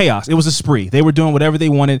random. It was chaos. It was a spree. They were doing whatever they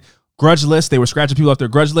wanted. Grudgeless. They were scratching people off their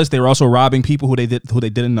grudge list. They were also robbing people who they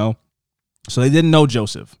didn't know. So they didn't know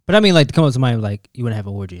Joseph. But I mean, like, to come up to mind, like, you want to have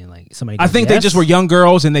an orgy and like somebody. I think yes? they just were young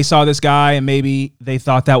girls and they saw this guy and maybe they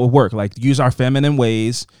thought that would work. Like, use our feminine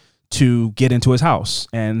ways to get into his house,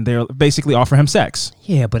 and they're basically offer him sex.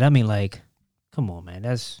 Yeah, but I mean, like, come on, man,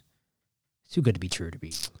 that's too good to be true to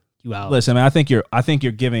be you out. Listen, man, I think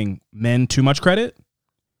you're giving men too much credit.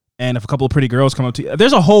 And if a couple of pretty girls come up to you,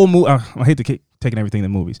 there's a whole movie. I hate to keep taking everything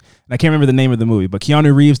in movies, and I can't remember the name of the movie, but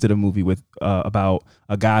Keanu Reeves did a movie with about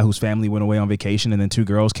a guy whose family went away on vacation, and then two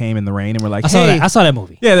girls came in the rain and were like, "Hey, I saw that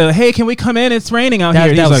movie. Yeah, they're like, hey, can we come in? It's raining out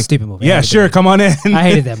here." That was like, a stupid movie. Yeah, sure, come on in. I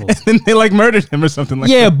hated that movie. And then they like murdered him or something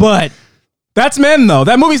like that. Yeah, but that's men though.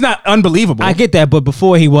 That movie's not unbelievable. I get that, but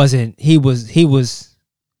before he wasn't. He was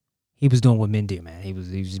doing what men do, man. He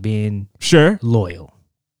was being sure loyal.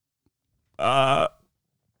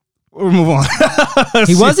 We'll move on.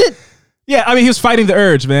 He wasn't? Yeah, I mean, he was fighting the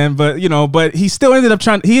urge, man. But but he still ended up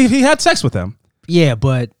trying. He had sex with them. Yeah,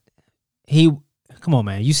 but come on,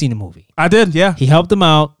 man. You seen the movie? I did. Yeah. He helped them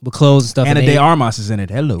out with clothes and stuff. Ana de Armas is in it.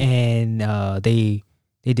 Hello. And they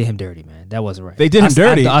did him dirty, man. That wasn't right. They did him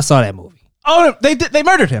dirty. I saw that movie. Oh, they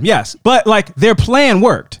murdered him. Yes, but like their plan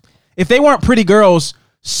worked. If they weren't pretty girls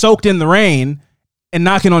soaked in the rain and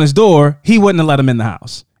knocking on his door, he wouldn't have let them in the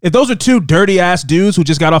house. If those are two dirty ass dudes who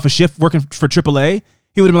just got off a shift working for AAA,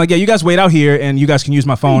 he would have been like, "Yeah, you guys wait out here, and you guys can use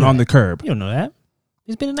my phone on the curb." You don't know that.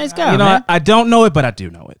 He's been a nice guy. Man. I don't know it, but I do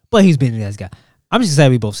know it. But he's been a nice guy. I'm just excited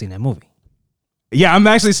we both seen that movie. Yeah, I'm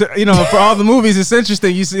actually, for all the movies, it's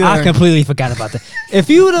interesting. You see, I completely forgot about that. If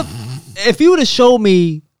you would have showed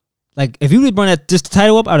me, like, if you would have brought that just the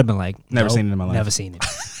title up, I'd have been like, never seen it in my life. Never seen it.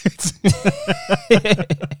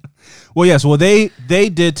 Well, yes. Well, they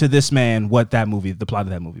did to this man what the plot of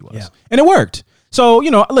that movie was, yeah. And it worked. So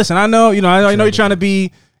listen, I know you're trying to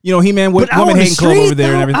be, He-Man woman hating club over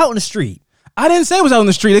there and everything. Out in the street. I didn't say it was out in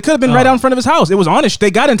the street. It could have been right out in front of his house. It was on it.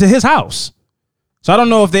 They got into his house. So I don't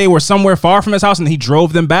know if they were somewhere far from his house and he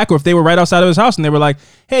drove them back, or if they were right outside of his house and they were like,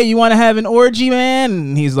 "Hey, you want to have an orgy, man?"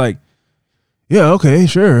 And he's like, "Yeah, okay,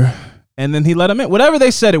 sure." And then he let him in. Whatever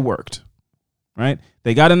they said, it worked. Right?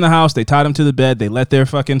 They got in the house, they tied him to the bed, they let their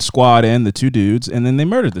fucking squad in, the two dudes, and then they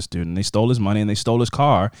murdered this dude, and they stole his money, and they stole his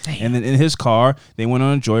car. Damn. And then in his car, they went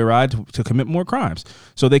on a joyride to commit more crimes.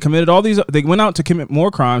 So they committed they went out to commit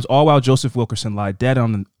more crimes, all while Joseph Wilkerson lied dead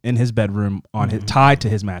in his bedroom tied to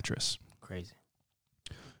his mattress. Crazy.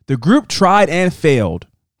 The group tried and failed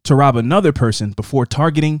to rob another person before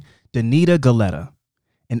targeting Danita Galetta,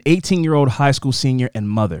 an 18-year-old high school senior and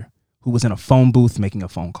mother who was in a phone booth making a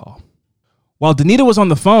phone call. While Danita was on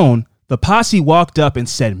the phone, the posse walked up and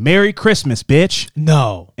said, "Merry Christmas, bitch."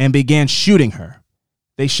 No. And began shooting her.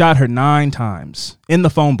 They shot her 9 times in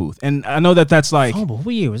the phone booth. And I know that's like... Oh, but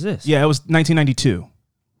what year was this? Yeah, it was 1992.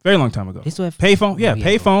 Very long time ago. They still have payphone? Yeah,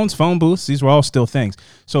 payphones, phone booths. These were all still things.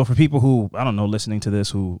 So for people who, I don't know, listening to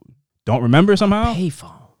this who don't remember somehow...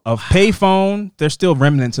 Payphone, there's still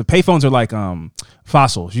remnants of... Payphones are like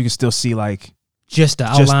fossils. You can still see like... Just the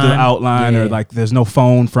outline, or like there's no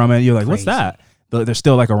phone from it. You're like, Crazy. What's that? They're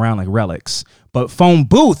still like around like relics. But phone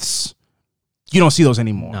booths, you don't see those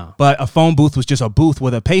anymore. No. But a phone booth was just a booth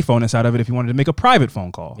with a payphone inside of it if you wanted to make a private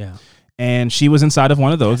phone call. Yeah. And she was inside of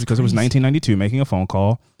one of those because it was 1992 making a phone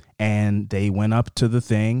call. And they went up to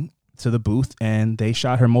the booth, and they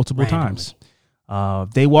shot her multiple times.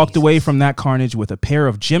 They walked away from that carnage with a pair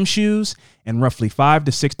of gym shoes and roughly $5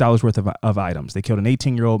 to $6 worth of items. They killed an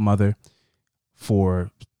 18-year-old mother for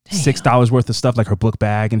 $6 worth of stuff like her book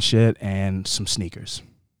bag and shit and some sneakers.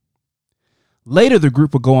 Later, the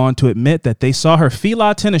group would go on to admit that they saw her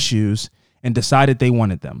Fila tennis shoes and decided they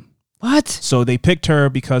wanted them. What? So they picked her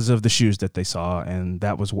because of the shoes that they saw, and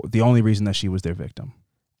that was the only reason that she was their victim.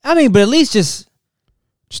 I mean, but at least just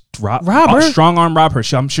rob her. Strong arm rob her.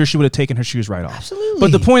 I'm sure she would have taken her shoes right off. Absolutely.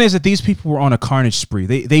 But the point is that these people were on a carnage spree.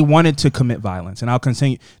 They wanted to commit violence, and I'll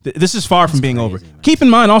continue. This is far from being over. Man. Keep in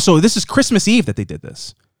mind also, this is Christmas Eve that they did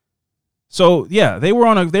this. So yeah, they were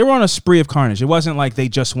on a spree of carnage. It wasn't like they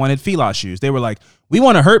just wanted Fila shoes. They were like, we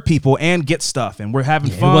want to hurt people and get stuff, and we're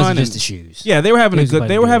having fun. It wasn't just the shoes. Yeah, they were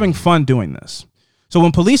having fun doing this. So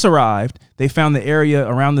when police arrived, they found the area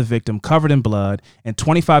around the victim covered in blood and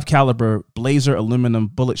 25 caliber Blazer aluminum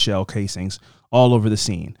bullet shell casings all over the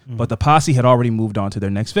scene. But the posse had already moved on to their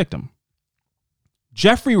next victim.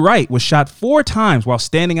 Jeffrey Wright was shot 4 times while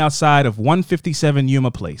standing outside of 157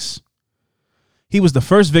 Yuma Place. He was the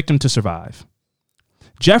first victim to survive.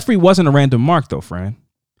 Jeffrey wasn't a random mark though, friend.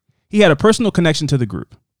 He had a personal connection to the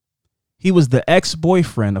group. He was the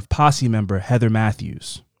ex-boyfriend of posse member Heather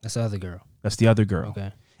Matthews. That's the other girl. That's the other girl.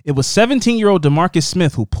 Okay. It was 17-year-old DeMarcus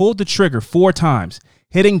Smith who pulled the trigger 4 times,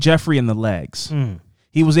 hitting Jeffrey in the legs.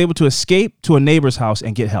 He was able to escape to a neighbor's house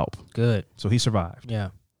and get help. Good. So he survived.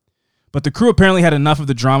 Yeah. But the crew apparently had enough of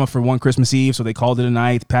the drama for one Christmas Eve, so they called it a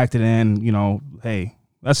night, packed it in, hey,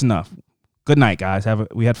 that's enough. Good night, guys.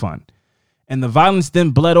 We had fun. And the violence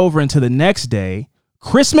then bled over into the next day,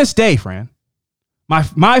 Christmas Day, Fran.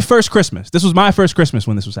 My first Christmas. This was my first Christmas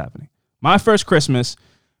when this was happening. My first Christmas,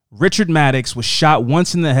 Richard Maddox was shot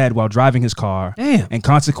once in the head while driving his car. Damn. And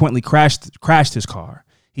consequently crashed his car.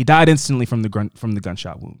 He died instantly from the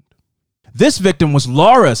gunshot wound. This victim was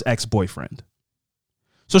Laura's ex-boyfriend.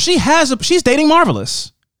 So she's dating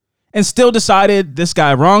Marvelous and still decided this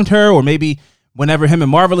guy wronged her, or maybe whenever him and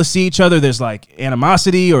Marvelous see each other, there's like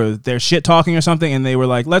animosity or they're shit talking or something, and they were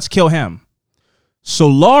like, let's kill him. So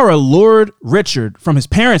Laura lured Richard from his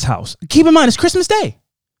parents' house. Keep in mind, it's Christmas Day.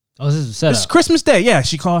 Oh, this is a setup. It's Christmas Day. Yeah,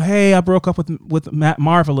 she called, hey, I broke up with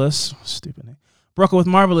Marvelous. Stupid name. Broke up with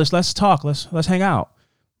Marvelous. Let's talk. Let's hang out.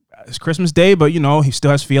 It's Christmas Day, but he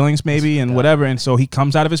still has feelings maybe and whatever. And so he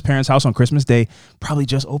comes out of his parents' house on Christmas Day, probably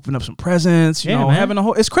just opened up some presents, having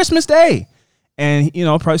it's Christmas Day. And,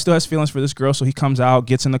 probably still has feelings for this girl. So he comes out,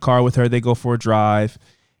 gets in the car with her. They go for a drive.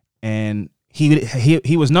 And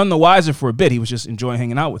he was none the wiser for a bit. He was just enjoying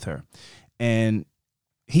hanging out with her. And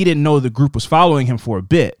he didn't know the group was following him for a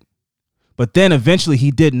bit. But then eventually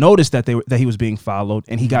he did notice that he was being followed,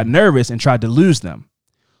 and he got nervous and tried to lose them.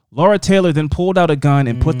 Laura Taylor then pulled out a gun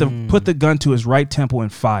and put the gun to his right temple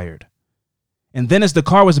and fired. And then as the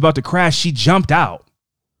car was about to crash, she jumped out.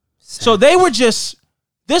 So this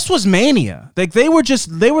was mania. Like they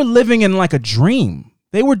were living in like a dream.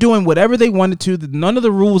 They were doing whatever they wanted to. None of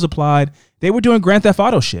the rules applied. They were doing Grand Theft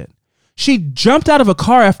Auto shit. She jumped out of a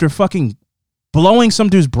car after fucking blowing some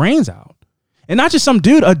dude's brains out. And not just some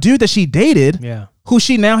dude, a dude that she dated, who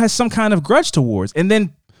she now has some kind of grudge towards. And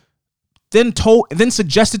then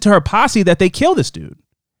suggested to her posse that they kill this dude.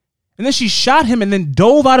 And then she shot him and then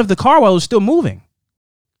dove out of the car while it was still moving.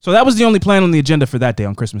 So that was the only plan on the agenda for that day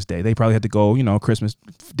on Christmas Day. They probably had to go, Christmas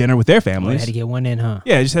dinner with their families. They had to get one in, huh?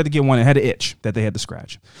 Yeah, just had to get one. It had an itch that they had to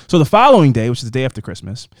scratch. So the following day, which is the day after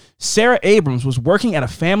Christmas, Sarah Abrams was working at a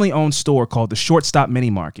family-owned store called the Shortstop Mini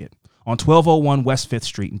Market on 1201 West 5th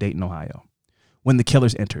Street in Dayton, Ohio, when the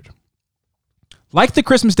killers entered. Like the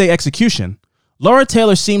Christmas Day execution, Laura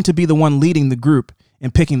Taylor seemed to be the one leading the group in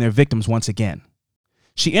picking their victims once again.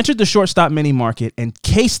 She entered the Shortstop Mini Market and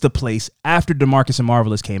cased the place after DeMarcus and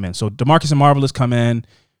Marvelous came in. So DeMarcus and Marvelous come in,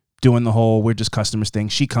 doing the whole we're just customers thing.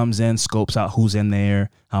 She comes in, scopes out who's in there,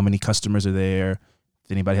 how many customers are there,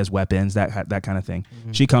 if anybody has weapons, that kind of thing.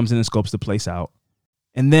 Mm-hmm. She comes in and scopes the place out.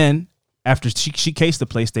 And then after she cased the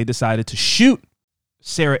place, they decided to shoot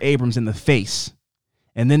Sarah Abrams in the face.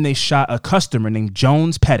 And then they shot a customer named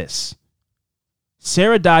Jones Pettis.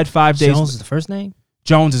 Sarah died 5 days. Jones is the first name?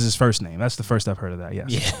 Jones is his first name. That's the first I've heard of that, yes.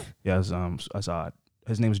 Yeah. Yeah, that's odd.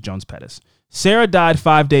 His name is Jones Pettis. Sarah died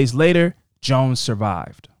 5 days later. Jones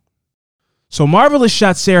survived. So Marvelous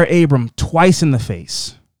shot Sarah Abrams twice in the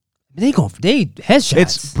face. They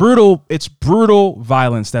headshots. It's brutal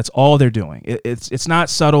violence. That's all they're doing. It's not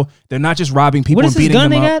subtle. They're not just robbing people and beating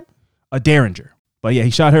them up. What is his gun they got? A Derringer. But yeah, he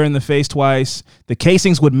shot her in the face twice. The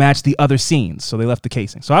casings would match the other scenes, so they left the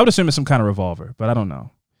casing. So I would assume it's some kind of revolver, but I don't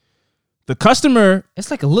know. The customer...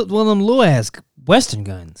 It's like one of them little-ass Western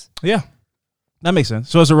guns. Yeah. That makes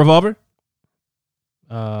sense. So it's a revolver?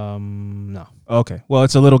 No. Okay. Well,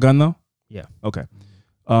 it's a little gun, though? Yeah. Okay.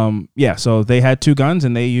 Yeah, so they had 2 guns,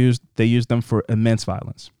 and they used them for immense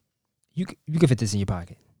violence. You could fit this in your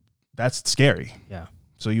pocket. That's scary. Yeah.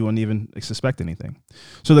 So you wouldn't even suspect anything.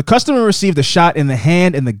 So the customer received a shot in the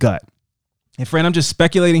hand and the gut. And friend, I'm just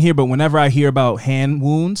speculating here, but whenever I hear about hand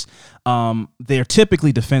wounds, they're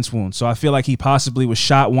typically defense wounds. So I feel like he possibly was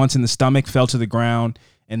shot once in the stomach, fell to the ground,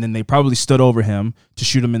 and then they probably stood over him to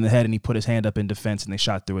shoot him in the head, and he put his hand up in defense, and they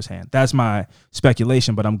shot through his hand. That's my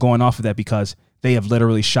speculation, but I'm going off of that because they have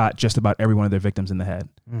literally shot just about every one of their victims in the head,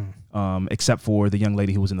 except for the young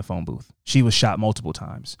lady who was in the phone booth. She was shot multiple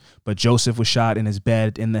times, but Joseph was shot in his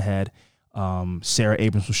bed in the head. Sarah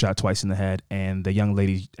Abrams was shot twice in the head, and the young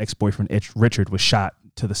lady's ex-boyfriend Richard was shot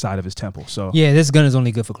to the side of his temple. So yeah, this gun is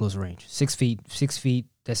only good for close range. 6 feet.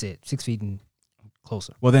 That's it. 6 feet and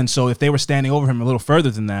closer. Well, then, so if they were standing over him a little further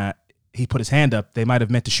than that, he put his hand up. They might have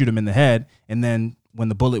meant to shoot him in the head, and then when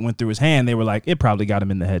the bullet went through his hand, they were like, it probably got him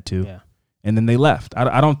in the head too. Yeah. And then they left.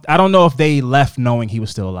 I don't know if they left knowing he was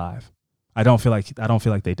still alive. I don't feel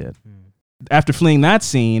like they did. After fleeing that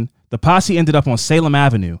scene, The posse ended up on Salem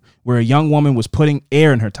Avenue, where a young woman was putting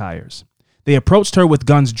air in her tires. They approached her with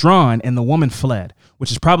guns drawn, and the woman fled,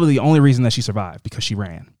 which is probably the only reason that she survived, because she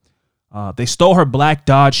ran. They stole her black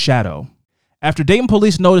Dodge Shadow. After Dayton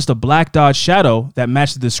police noticed a black Dodge Shadow that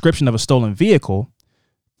matched the description of a stolen vehicle,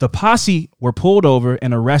 the posse were pulled over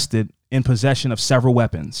and arrested in possession of several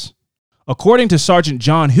weapons. According to Sergeant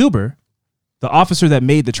John Huber, the officer that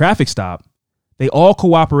made the traffic stop, they all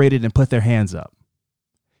cooperated and put their hands up.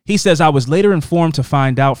 He says, I was later informed to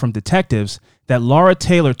find out from detectives that Laura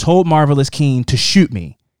Taylor told Marvelous Keene to shoot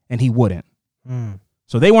me, and he wouldn't.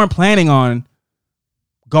 So they weren't planning on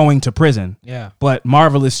going to prison. Yeah. But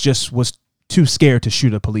Marvelous just was too scared to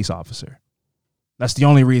shoot a police officer. That's the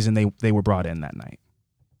only reason they were brought in that night.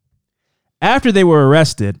 After they were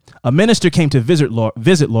arrested, a minister came to visit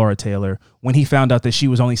Laura Taylor when he found out that she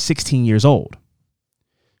was only 16 years old.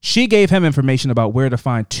 She gave him information about where to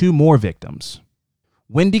find two more victims,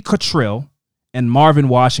 Wendy Cottrill and Marvin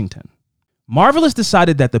Washington. Marvelous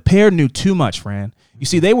decided that the pair knew too much, Fran. You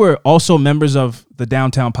see, they were also members of the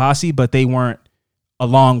downtown posse, but they weren't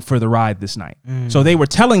along for the ride this night. So they were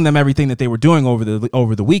telling them everything that they were doing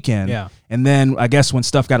over the weekend. Yeah. And then I guess when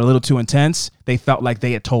stuff got a little too intense, they felt like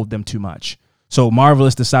they had told them too much. So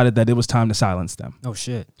Marvelous decided that it was time to silence them. Oh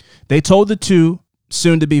shit. They told the two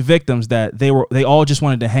soon-to-be victims that they all just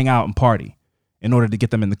wanted to hang out and party in order to get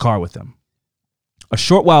them in the car with them. A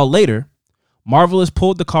short while later, Marvelous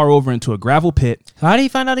pulled the car over into a gravel pit. How did he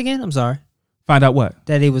find out again? I'm sorry. Find out what?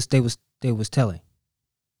 That they was telling.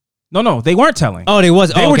 No, they weren't telling. Oh, they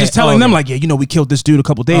was. They were just telling them like, yeah, you know, we killed this dude a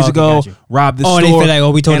couple days ago, got you. robbed this Oh, store. and they feel like,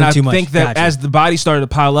 oh, we told and them too much. I think that Got you. as the bodies started to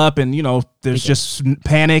pile up and, you know, there's just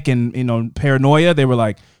panic and, you know, paranoia, they were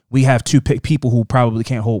like, we have two people who probably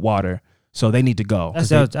can't hold water, so they need to go.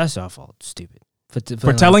 That's our fault. Stupid.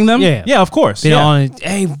 For telling them? Yeah. Yeah, of course. Been on,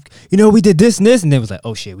 hey, you know, we did this and this, and they was like,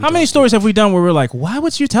 oh shit. How many stories have we done where we're like, why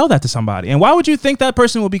would you tell that to somebody? And why would you think that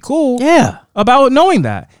person would be cool Yeah. about knowing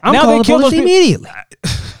that? I'm now calling they the killed police those people. immediately.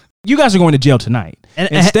 You guys are going to jail tonight. And-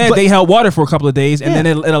 Instead, but- they held water for a couple of days, and then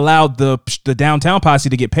it allowed the downtown posse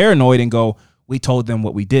to get paranoid and go, we told them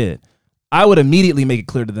what we did. I would immediately make it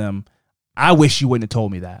clear to them, I wish you wouldn't have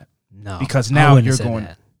told me that. No. Because I now wouldn't you're have said going,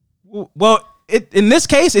 that. well, in this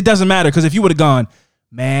case, it doesn't matter, because if you would have gone,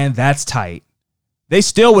 man, that's tight, they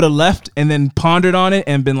still would have left and then pondered on it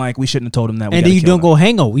and been like, we shouldn't have told him that. And then you don't go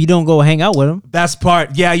hang out. You don't go hang out with them. That's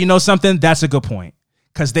part. Yeah, you know something? That's a good point.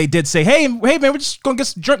 Because they did say, hey, man, we're just going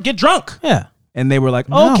to get drunk. Yeah. And they were like,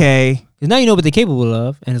 No. okay. Because now you know what they're capable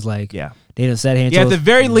of. And it's like, Yeah. they done sat here and Yeah, at told the us,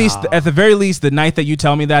 very least, nah. at the very least, the night that you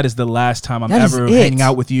tell me that is the last time I'm That is ever it. hanging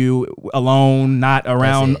out with you alone, not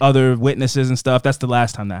around it. other witnesses and stuff. That's the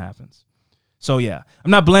last time that happens. So yeah,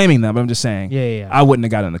 I'm not blaming them, but I'm just saying, Yeah. I wouldn't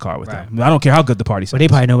have got in the car with Right. them. I don't care how good the party sounds. But they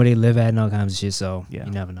probably know where they live at and all kinds of shit, so Yeah.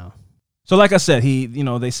 you never know. So like I said,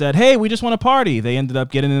 they said, hey, we just want to party. They ended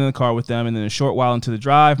up getting in the car with them, and then a short while into the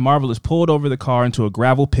drive, Marvelous pulled over the car into a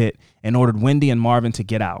gravel pit and ordered Wendy and Marvin to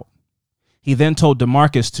get out. He then told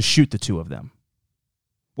DeMarcus to shoot the two of them.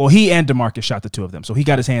 Well, he and DeMarcus shot the two of them, so he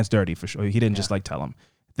got his hands dirty for sure. He didn't just like tell them.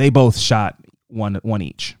 They both shot one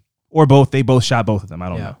each, or both. They both shot both of them. I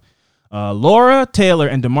don't know. Laura Taylor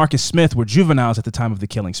and DeMarcus Smith were juveniles at the time of the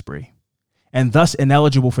killing spree, and thus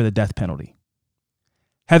ineligible for the death penalty.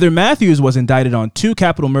 Heather Matthews was indicted on 2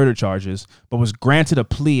 capital murder charges, but was granted a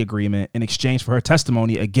plea agreement in exchange for her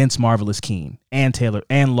testimony against Marvelous Keene and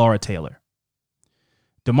Laura Taylor.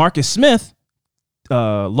 DeMarcus Smith,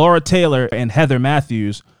 Laura Taylor, and Heather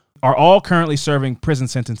Matthews are all currently serving prison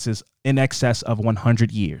sentences in excess of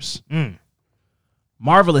 100 years.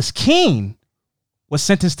 Marvelous Keene was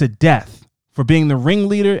sentenced to death for being the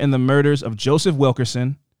ringleader in the murders of Joseph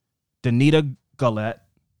Wilkerson, Danita Gullett,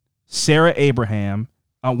 Sarah Abraham,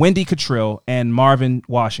 Wendy Cottrill, and Marvin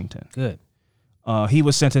Washington. Good. He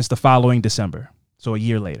was sentenced the following December, so a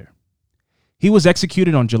year later. He was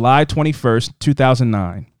executed on July 21st,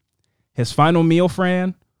 2009. His final meal,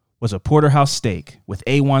 Fran, was a porterhouse steak with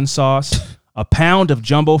A1 sauce, a pound of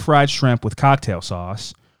jumbo fried shrimp with cocktail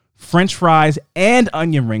sauce, French fries, and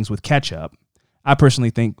onion rings with ketchup. I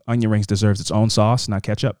personally think onion rings deserves its own sauce, not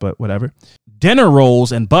ketchup, but whatever. Dinner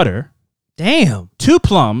rolls and butter. Damn. 2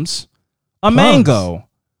 plums, a mango,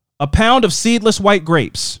 a pound of seedless white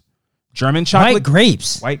grapes, German chocolate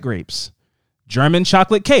White grapes. German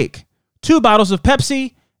chocolate cake, 2 bottles of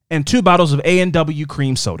Pepsi, and 2 bottles of A&W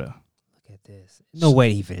cream soda. Look at this. No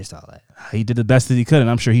way he finished all that. He did the best that he could, and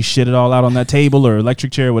I'm sure he shit it all out on that table or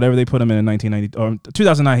electric chair, whatever they put him in 1990 or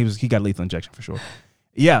 2009. He got lethal injection for sure.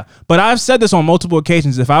 Yeah, but I've said this on multiple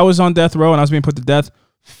occasions. If I was on death row and I was being put to death,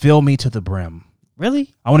 fill me to the brim.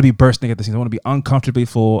 Really? I want to be bursting at the seams. I want to be uncomfortably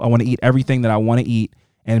full. I want to eat everything that I want to eat,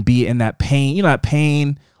 and be in that pain. You know, that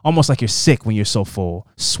pain, almost like you're sick when you're so full,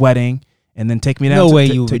 sweating, and then take me down. No way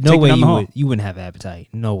you wouldn't have appetite.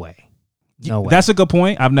 No way. No way. That's a good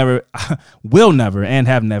point. I've never, will never, and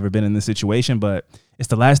have never been in this situation, but it's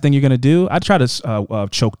the last thing you're gonna do. I'd try to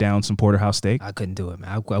choke down some porterhouse steak. I couldn't do it, man.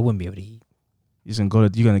 I wouldn't be able to eat. You're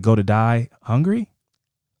gonna go to die hungry?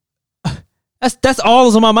 That's all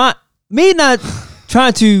that's on my mind. Me not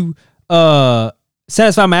trying to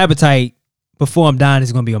satisfy my appetite before I'm dying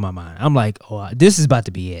is gonna be on my mind. I'm like, oh, this is about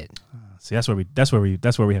to be it. See, that's where we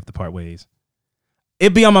have to part ways.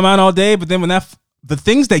 It'd be on my mind all day, but then when the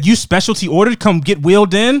things that you specialty ordered come get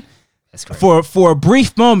wheeled in, that's crazy. For a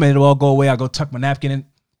brief moment, it'll all go away. I go tuck my napkin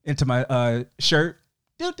into my shirt.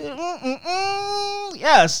 Yes,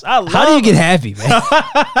 I love. How do you get happy, man?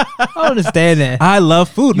 I don't understand that. I love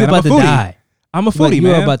food, man. You're about to die. I'm a foodie,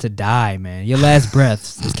 man. You're about to die, man. Your last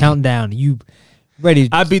breath is counting down. You ready?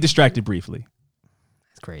 I'd be distracted briefly.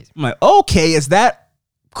 That's crazy. I'm like, okay, is that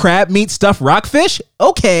crab meat stuffed rockfish?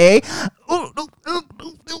 Okay. Y'all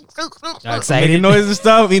excited? Making noises and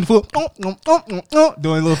stuff, eating food,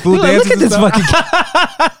 doing little food dances. Look at this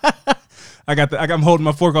fucking. I'm holding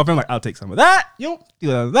my fork off. I'm like, I'll take some of that. Do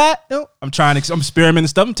that. I'm experimenting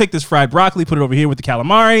stuff. I'm take this fried broccoli, put it over here with the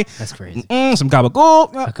calamari. That's crazy. Some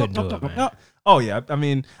gabagool. I couldn't do it, man. Oh yeah, I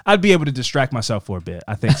mean, I'd be able to distract myself for a bit.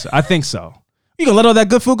 I think so. You gonna let all that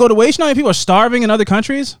good food go to waste? You know how many people are starving in other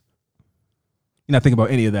countries? You're not thinking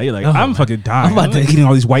about any of that. You're like, I'm fucking dying. I'm eating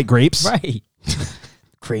all these white grapes. Right.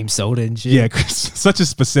 Cream soda and shit. Yeah, such a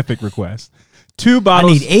specific request. 2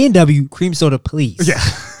 bottles. I need A&W cream soda, please. Yeah.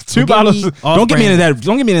 2 bottles. Don't get me into that.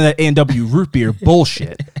 Don't get me into that A&W root beer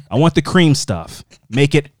bullshit. I want the cream stuff.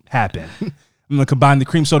 Make it happen. I'm gonna combine the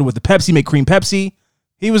cream soda with the Pepsi. Make cream Pepsi.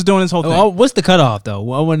 He was doing his whole thing. Oh, what's the cutoff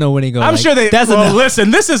though? I want to know when he goes. I'm sure they. That's well,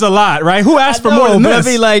 listen. This is a lot, right? Who asked for more than this? I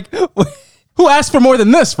mean, like, who asked for more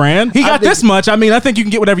than this, Fran? He got this much. I mean, I think you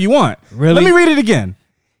can get whatever you want. Really? Let me read it again.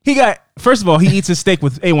 He got. First of all, he eats his steak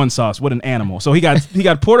with A1 sauce. What an animal! So he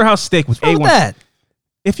got porterhouse steak with A1. That?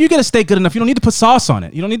 If you get a steak good enough, you don't need to put sauce on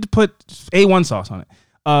it. You don't need to put A1 sauce on it.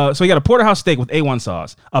 So he got a porterhouse steak with A1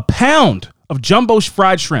 sauce, a pound of jumbo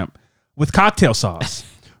fried shrimp with cocktail sauce,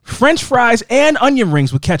 French fries and onion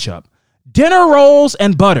rings with ketchup, dinner rolls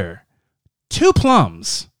and butter, 2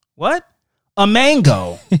 plums. What? A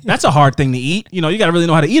mango. That's a hard thing to eat. You know, you got to really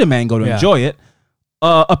know how to eat a mango to enjoy it.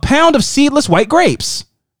 A pound of seedless white grapes.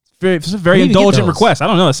 It's a very indulgent request. I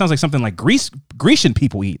don't know. It sounds like something like Grecian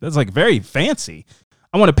people eat. That's like very fancy.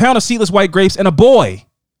 I want a pound of seedless white grapes and a boy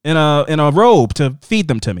in a robe to feed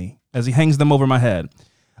them to me as he hangs them over my head.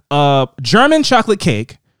 German chocolate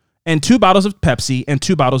cake and 2 bottles of Pepsi and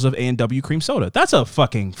 2 bottles of A&W cream soda. That's a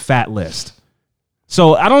fucking fat list.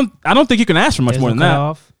 So I don't think you can ask for much more than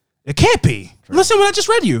that. It can't be. True. Listen to what I just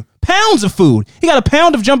read you. Pounds of food. He got a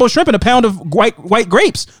pound of jumbo shrimp and a pound of white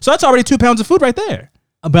grapes. So that's already 2 pounds of food right there.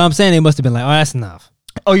 But I'm saying they must have been like, oh, that's enough.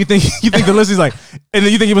 Oh, you think the list is like, and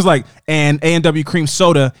then you think he was like, and A&W cream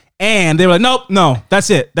soda, and they were like, nope, no,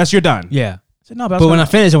 that's it, you're done. Yeah. I said, no, but when I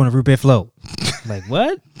finish, I want a root beer float. Like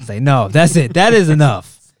what? It's like no, that's it. That is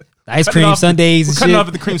enough. Ice cream sundaes. We're cutting off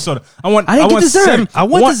at the cream soda. I want dessert. I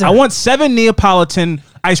want 7 Neapolitan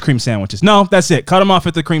ice cream sandwiches. No, that's it. Cut him off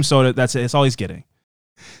at the cream soda. That's it. It's all he's getting.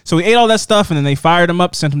 So we ate all that stuff, and then they fired him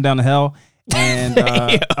up, sent him down to hell. And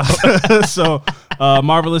so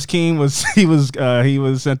Marvelous King was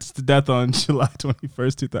sentenced to death on July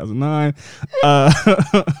 21st, 2009.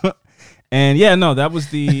 And yeah, no, that was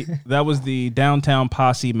the Downtown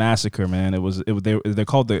Posse massacre, man. They're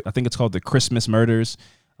called I think it's called the Christmas murders.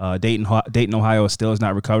 Dayton, Ohio still has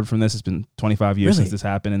not recovered from this. It's been 25 years since this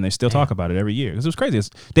happened, and they still talk about it every year. Because it was crazy.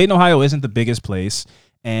 Dayton, Ohio isn't the biggest place,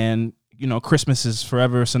 and you know, Christmas is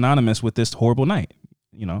forever synonymous with this horrible night.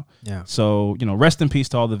 You know, So rest in peace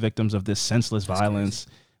to all the victims of this senseless violence.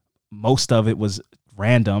 Crazy. Most of it was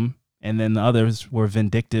random, and then the others were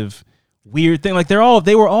vindictive, weird thing. Like they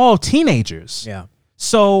were all teenagers. Yeah.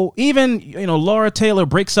 So even Laura Taylor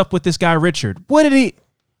breaks up with this guy Richard.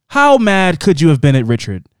 How mad could you have been at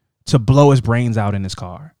Richard to blow his brains out in his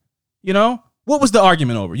car? You know, what was the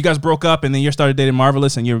argument over? You guys broke up, and then you started dating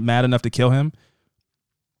Marvelous, and you're mad enough to kill him.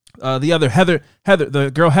 The other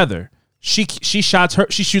the girl Heather. She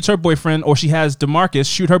shoots her boyfriend, or she has DeMarcus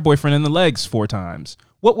shoot her boyfriend in the legs 4 times.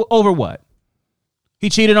 What over what?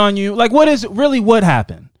 He cheated on you. Like, what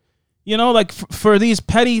happened? You know, like for these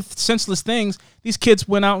petty, senseless things, these kids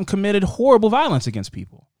went out and committed horrible violence against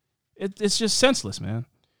people. It's just senseless, man.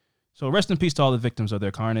 So rest in peace to all the victims of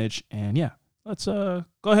their carnage. And yeah, let's go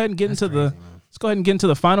ahead and get into the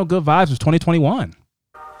final good vibes of 2021.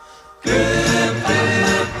 Good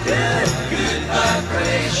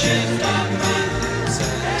vibration.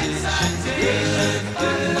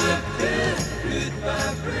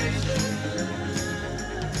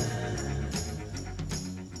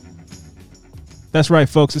 That's right,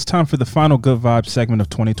 folks. It's time for the final Good Vibes segment of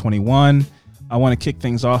 2021. I want to kick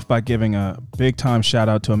things off by giving a big time shout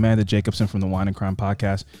out to Amanda Jacobson from the Wine and Crime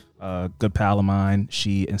podcast, a good pal of mine.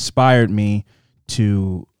 She inspired me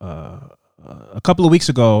to, a couple of weeks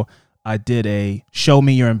ago, I did a show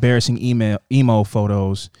me your embarrassing emo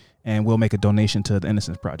photos and we'll make a donation to the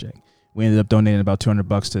Innocence Project. We ended up donating about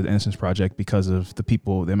 $200 to the Innocence Project because of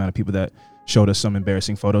the amount of people that showed us some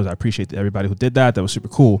embarrassing photos. I appreciate everybody who did that. That was super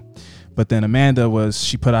cool. But then Amanda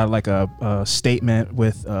she put out like a statement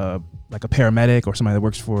with like a paramedic or somebody that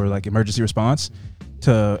works for like emergency response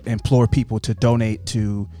to implore people to donate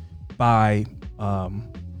to buy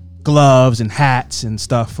gloves and hats and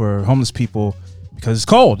stuff for homeless people because it's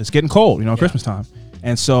cold. It's getting cold, Christmas time.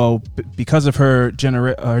 And so because of her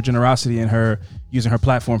generosity and her using her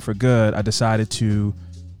platform for good, I decided to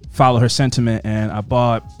follow her sentiment and I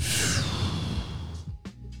bought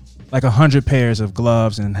like 100 pairs of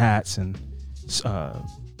gloves and hats and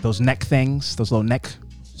those neck things, those little neck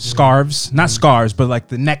scarves, not scarves, but like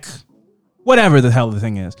the neck, whatever the hell the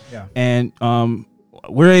thing is. Yeah. And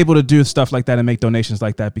we're able to do stuff like that and make donations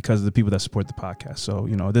like that because of the people that support the podcast. So,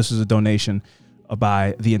 this is a donation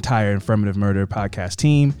by the entire Affirmative Murder podcast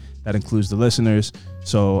team. That includes the listeners.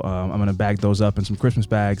 So I'm going to bag those up in some Christmas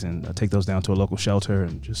bags and take those down to a local shelter.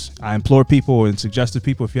 And I implore people and suggest to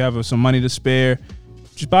people, if you have some money to spare,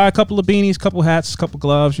 just buy a couple of beanies, couple hats, couple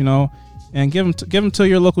gloves, and give them to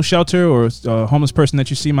your local shelter or a homeless person that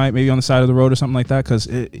you see maybe on the side of the road or something like that. Because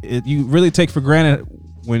you really take for granted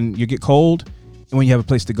when you get cold and when you have a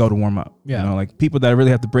place to go to warm up. Yeah. Like people that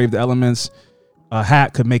really have to brave the elements. A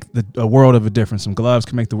hat could make a world of a difference. Some gloves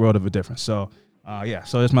can make the world of a difference. So,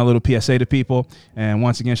 so that's my little PSA to people. And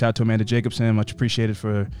once again, shout out to Amanda Jacobson. Much appreciated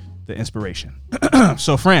for the inspiration.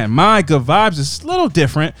 So, Fran, my Good Vibes is a little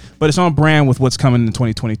different, but it's on brand with what's coming in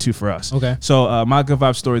 2022 for us. Okay. So, my Good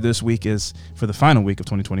Vibes story this week is, for the final week of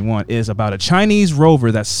 2021, is about a Chinese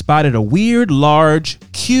rover that spotted a weird, large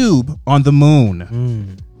cube on the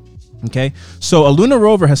moon. Okay, so a lunar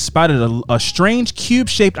rover has spotted a strange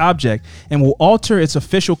cube-shaped object and will alter its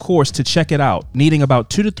official course to check it out, needing about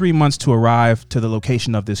 2 to 3 months to arrive to the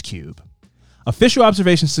location of this cube. Official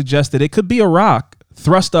observations suggest that it could be a rock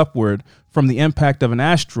thrust upward from the impact of an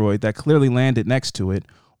asteroid that clearly landed next to it,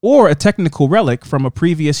 or a technical relic from a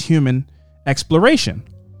previous human exploration,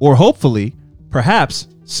 or hopefully, perhaps,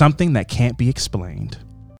 something that can't be explained.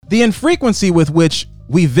 The infrequency with which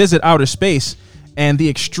we visit outer space and the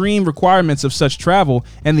extreme requirements of such travel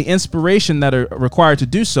and the inspiration that are required to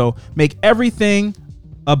do so make everything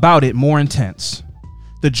about it more intense.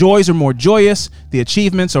 The joys are more joyous, the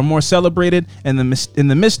achievements are more celebrated, and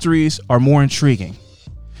the mysteries are more intriguing.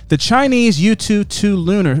 The Chinese Yutu-2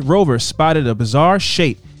 lunar rover spotted a bizarre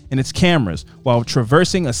shape in its cameras while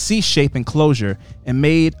traversing a C-shaped enclosure and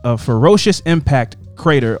made a ferocious impact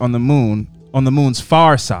crater on the moon's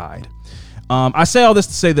far side. I say all this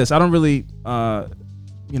to say this. I don't really, I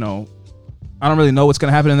don't really know what's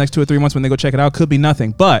going to happen in the next 2 or 3 months when they go check it out. Could be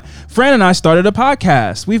nothing. But Fran and I started a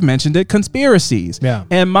podcast. We've mentioned it, Conspiracies. Yeah.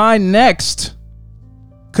 And my next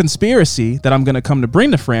conspiracy that I'm going to come to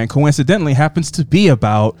bring to Fran, coincidentally, happens to be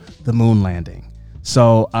about the moon landing.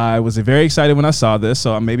 So I was very excited when I saw this.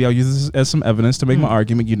 So maybe I'll use this as some evidence to make my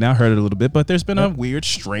argument. You now heard it a little bit, but there's been a weird,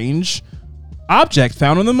 strange object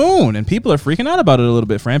found on the moon, and people are freaking out about it a little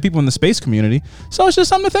bit, Fran. People in the space community. So it's just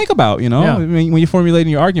something to think about, Yeah. I mean, when you're formulating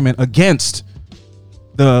your argument against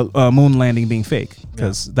the moon landing being fake,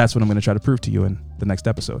 because that's what I'm going to try to prove to you in the next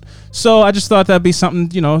episode. So I just thought that'd be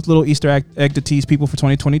something, a little Easter egg to tease people for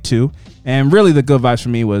 2022. And really, the good vibes for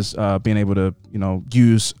me was being able to,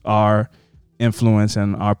 use our influence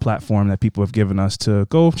and our platform that people have given us to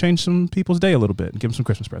go change some people's day a little bit and give them some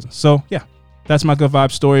Christmas presents. So yeah. That's my good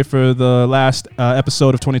vibe story for the last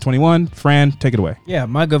episode of 2021. Fran, take it away. Yeah,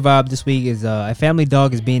 my good vibe this week is a family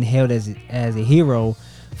dog is being hailed as a hero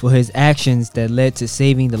for his actions that led to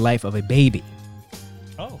saving the life of a baby.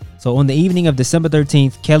 Oh. So on the evening of December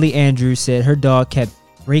 13th, Kelly Andrews said her dog kept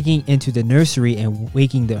breaking into the nursery and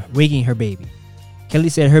waking her baby. Kelly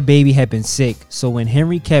said her baby had been sick, so when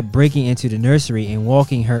Henry kept breaking into the nursery and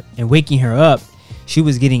waking her up, she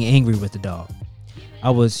was getting angry with the dog.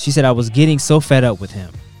 She said I was getting so fed up with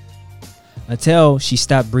him. Until she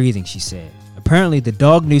stopped breathing, she said. Apparently, the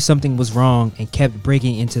dog knew something was wrong and kept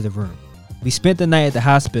breaking into the room. We spent the night at the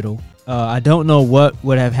hospital. I don't know what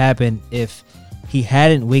would have happened if he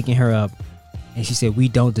hadn't waken her up. And she said, we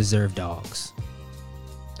don't deserve dogs.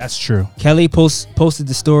 That's true. Kelly posted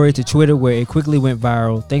the story to Twitter where it quickly went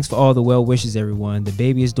viral. Thanks for all the well wishes, everyone. The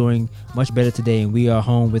baby is doing much better today, and we are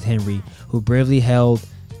home with Henry, who bravely held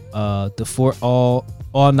the fort all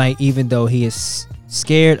night, even though he is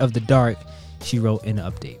scared of the dark. she wrote in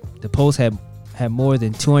an update. The post had more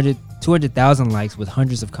than 200,000 likes with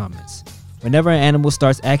hundreds of comments. Whenever an animal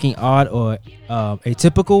starts acting odd or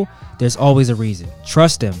atypical, there's always a reason.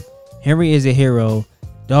 Trust him. Henry is a hero.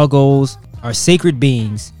 Doggos are sacred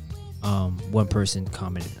beings. One person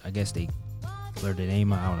commented. I guess they blurred the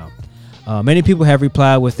name. I don't know. Many people have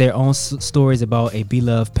replied with their own stories about a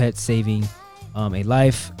beloved pet saving a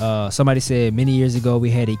life. Somebody said, many years ago, we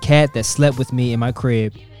had a cat that slept with me in my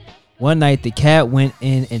crib. One night, the cat went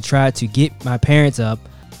in and tried to get my parents up.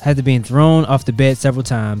 After being thrown off the bed several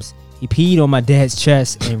times, he peed on my dad's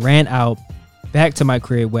chest and ran out back to my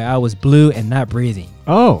crib where I was blue and not breathing.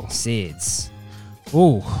 Oh. SIDS.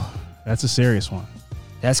 Ooh, that's a serious one.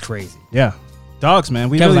 That's crazy. Yeah. Dogs,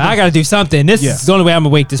 man. I got to do something. This is the only way I'm going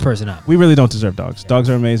to wake this person up. We really don't deserve dogs. Dogs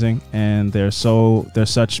are amazing, and they're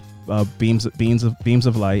such beams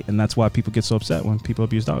of light, and that's why people get so upset when people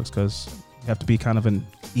abuse dogs, because you have to be kind of an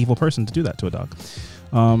evil person to do that to a dog.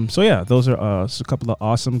 So yeah, those are a couple of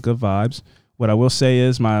awesome, good vibes. What I will say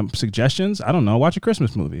is my suggestions, I don't know, watch a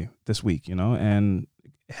Christmas movie this week, and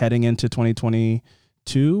heading into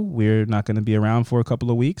 2022, we're not going to be around for a couple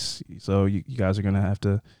of weeks. So you guys are going to have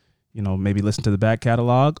to, maybe listen to the back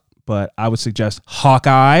catalog, but I would suggest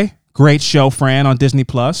Hawkeye. Great show, Fran, on Disney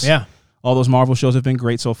Plus. Yeah. All those Marvel shows have been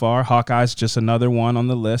great so far. Hawkeye's just another one on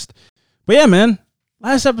the list. But yeah, man,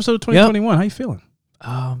 last episode of 2021. Yep. How you feeling?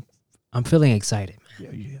 I'm feeling excited.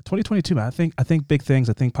 Yeah, 2022, man. I think big things.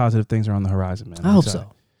 I think positive things are on the horizon, man. I hope so.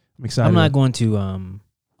 I'm excited. I'm not going to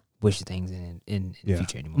wish things in the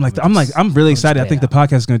future anymore. I'm really excited. I think the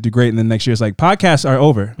podcast is going to do great, and then next year it's like podcasts are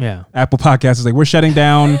over. Yeah, Apple Podcasts is like we're shutting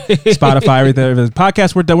down. Spotify, everything.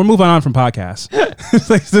 Podcasts, we're done. We're moving on from podcasts.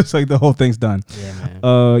 it's like the whole thing's done.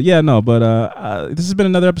 Yeah, man. This has been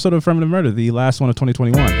another episode of Affirmative Murder, the last one of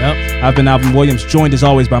 2021. Yep. I've been Alvin Williams, joined as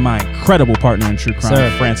always by my incredible partner in true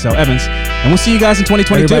crime, Francel Evans, and we'll see you guys in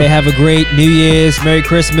 2022. Everybody have a great New Year's, Merry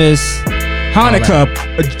Christmas. Hanukkah,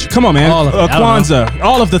 come on, man. All of it. Kwanzaa,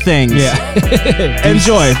 all of the things. Yeah.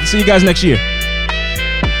 Enjoy. See you guys next year.